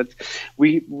announced there. But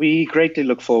we greatly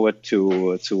look forward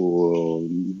to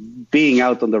being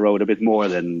out on the road a bit more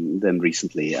than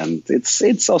recently, and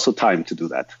it's also time to do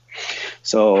that.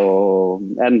 So,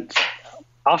 and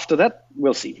after that,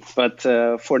 we'll see. But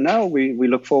for now, we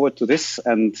look forward to this.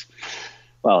 And,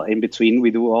 well, in between,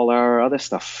 we do all our other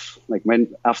stuff. Like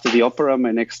after the opera,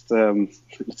 my next, let's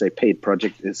say, paid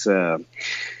project is I'll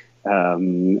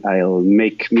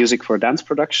make music for dance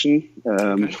production,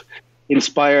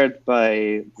 inspired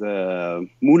by the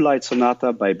Moonlight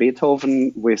Sonata by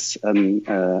Beethoven, with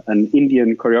an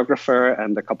Indian choreographer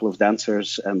and a couple of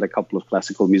dancers and a couple of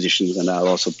classical musicians, and I'll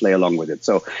also play along with it.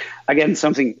 So, again,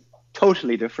 something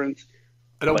totally different,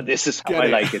 but this is how I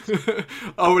like it.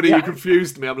 Already you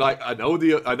confused me. I'm like, I know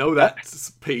that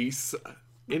piece,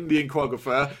 Indian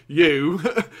choreographer, you.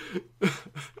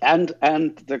 and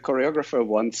the choreographer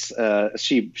wants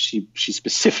she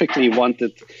specifically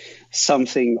wanted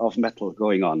something of metal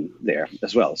going on there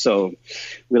as well. So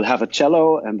we'll have a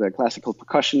cello and a classical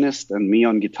percussionist and me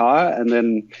on guitar, and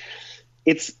then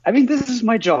this is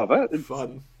my job.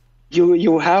 Fun.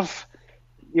 You have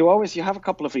a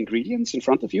couple of ingredients in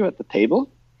front of you at the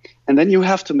table, and then you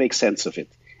have to make sense of it.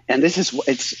 And this is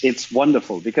it's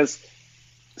wonderful, because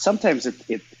sometimes it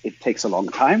takes a long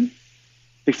time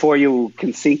before you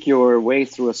can think your way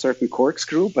through a certain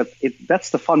corkscrew, but that's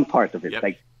the fun part of it. Yep.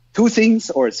 Like 2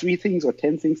 things or 3 things or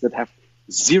 10 things that have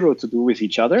zero to do with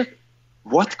each other,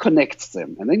 what connects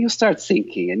them? And then you start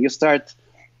thinking, and you start,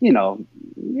 in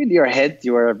your head,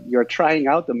 you're trying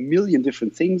out a million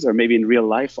different things, or maybe in real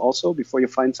life also, before you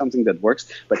find something that works.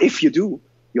 But if you do,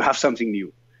 you have something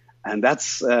new. And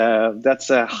that's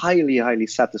a highly, highly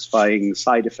satisfying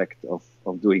side effect of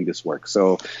doing this work.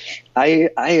 So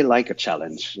I like a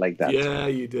challenge like that. Yeah,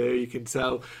 you do. You can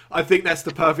tell. I think that's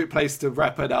the perfect place to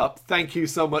wrap it up. Thank you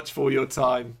so much for your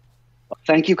time.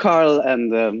 Thank you, Carl,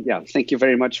 and thank you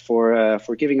very much for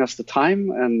giving us the time.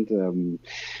 And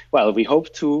we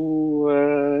hope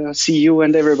to see you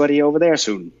and everybody over there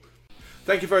soon.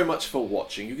 Thank you very much for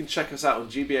watching. You can check us out on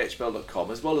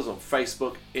gbhbl.com, as well as on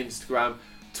Facebook, Instagram,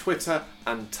 Twitter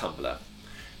and Tumblr.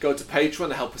 Go to Patreon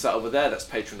to help us out over there. That's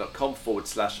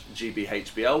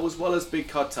patreon.com/GBHBL, as well as Big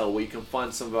Cartel, where you can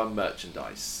find some of our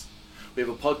merchandise. We have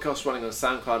a podcast running on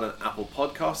SoundCloud and Apple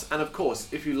Podcasts. And of course,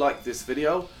 if you like this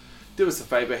video, do us a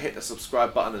favour, hit the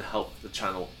subscribe button and help the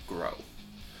channel grow.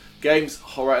 Games,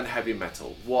 horror and heavy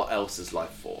metal. What else is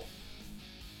life for?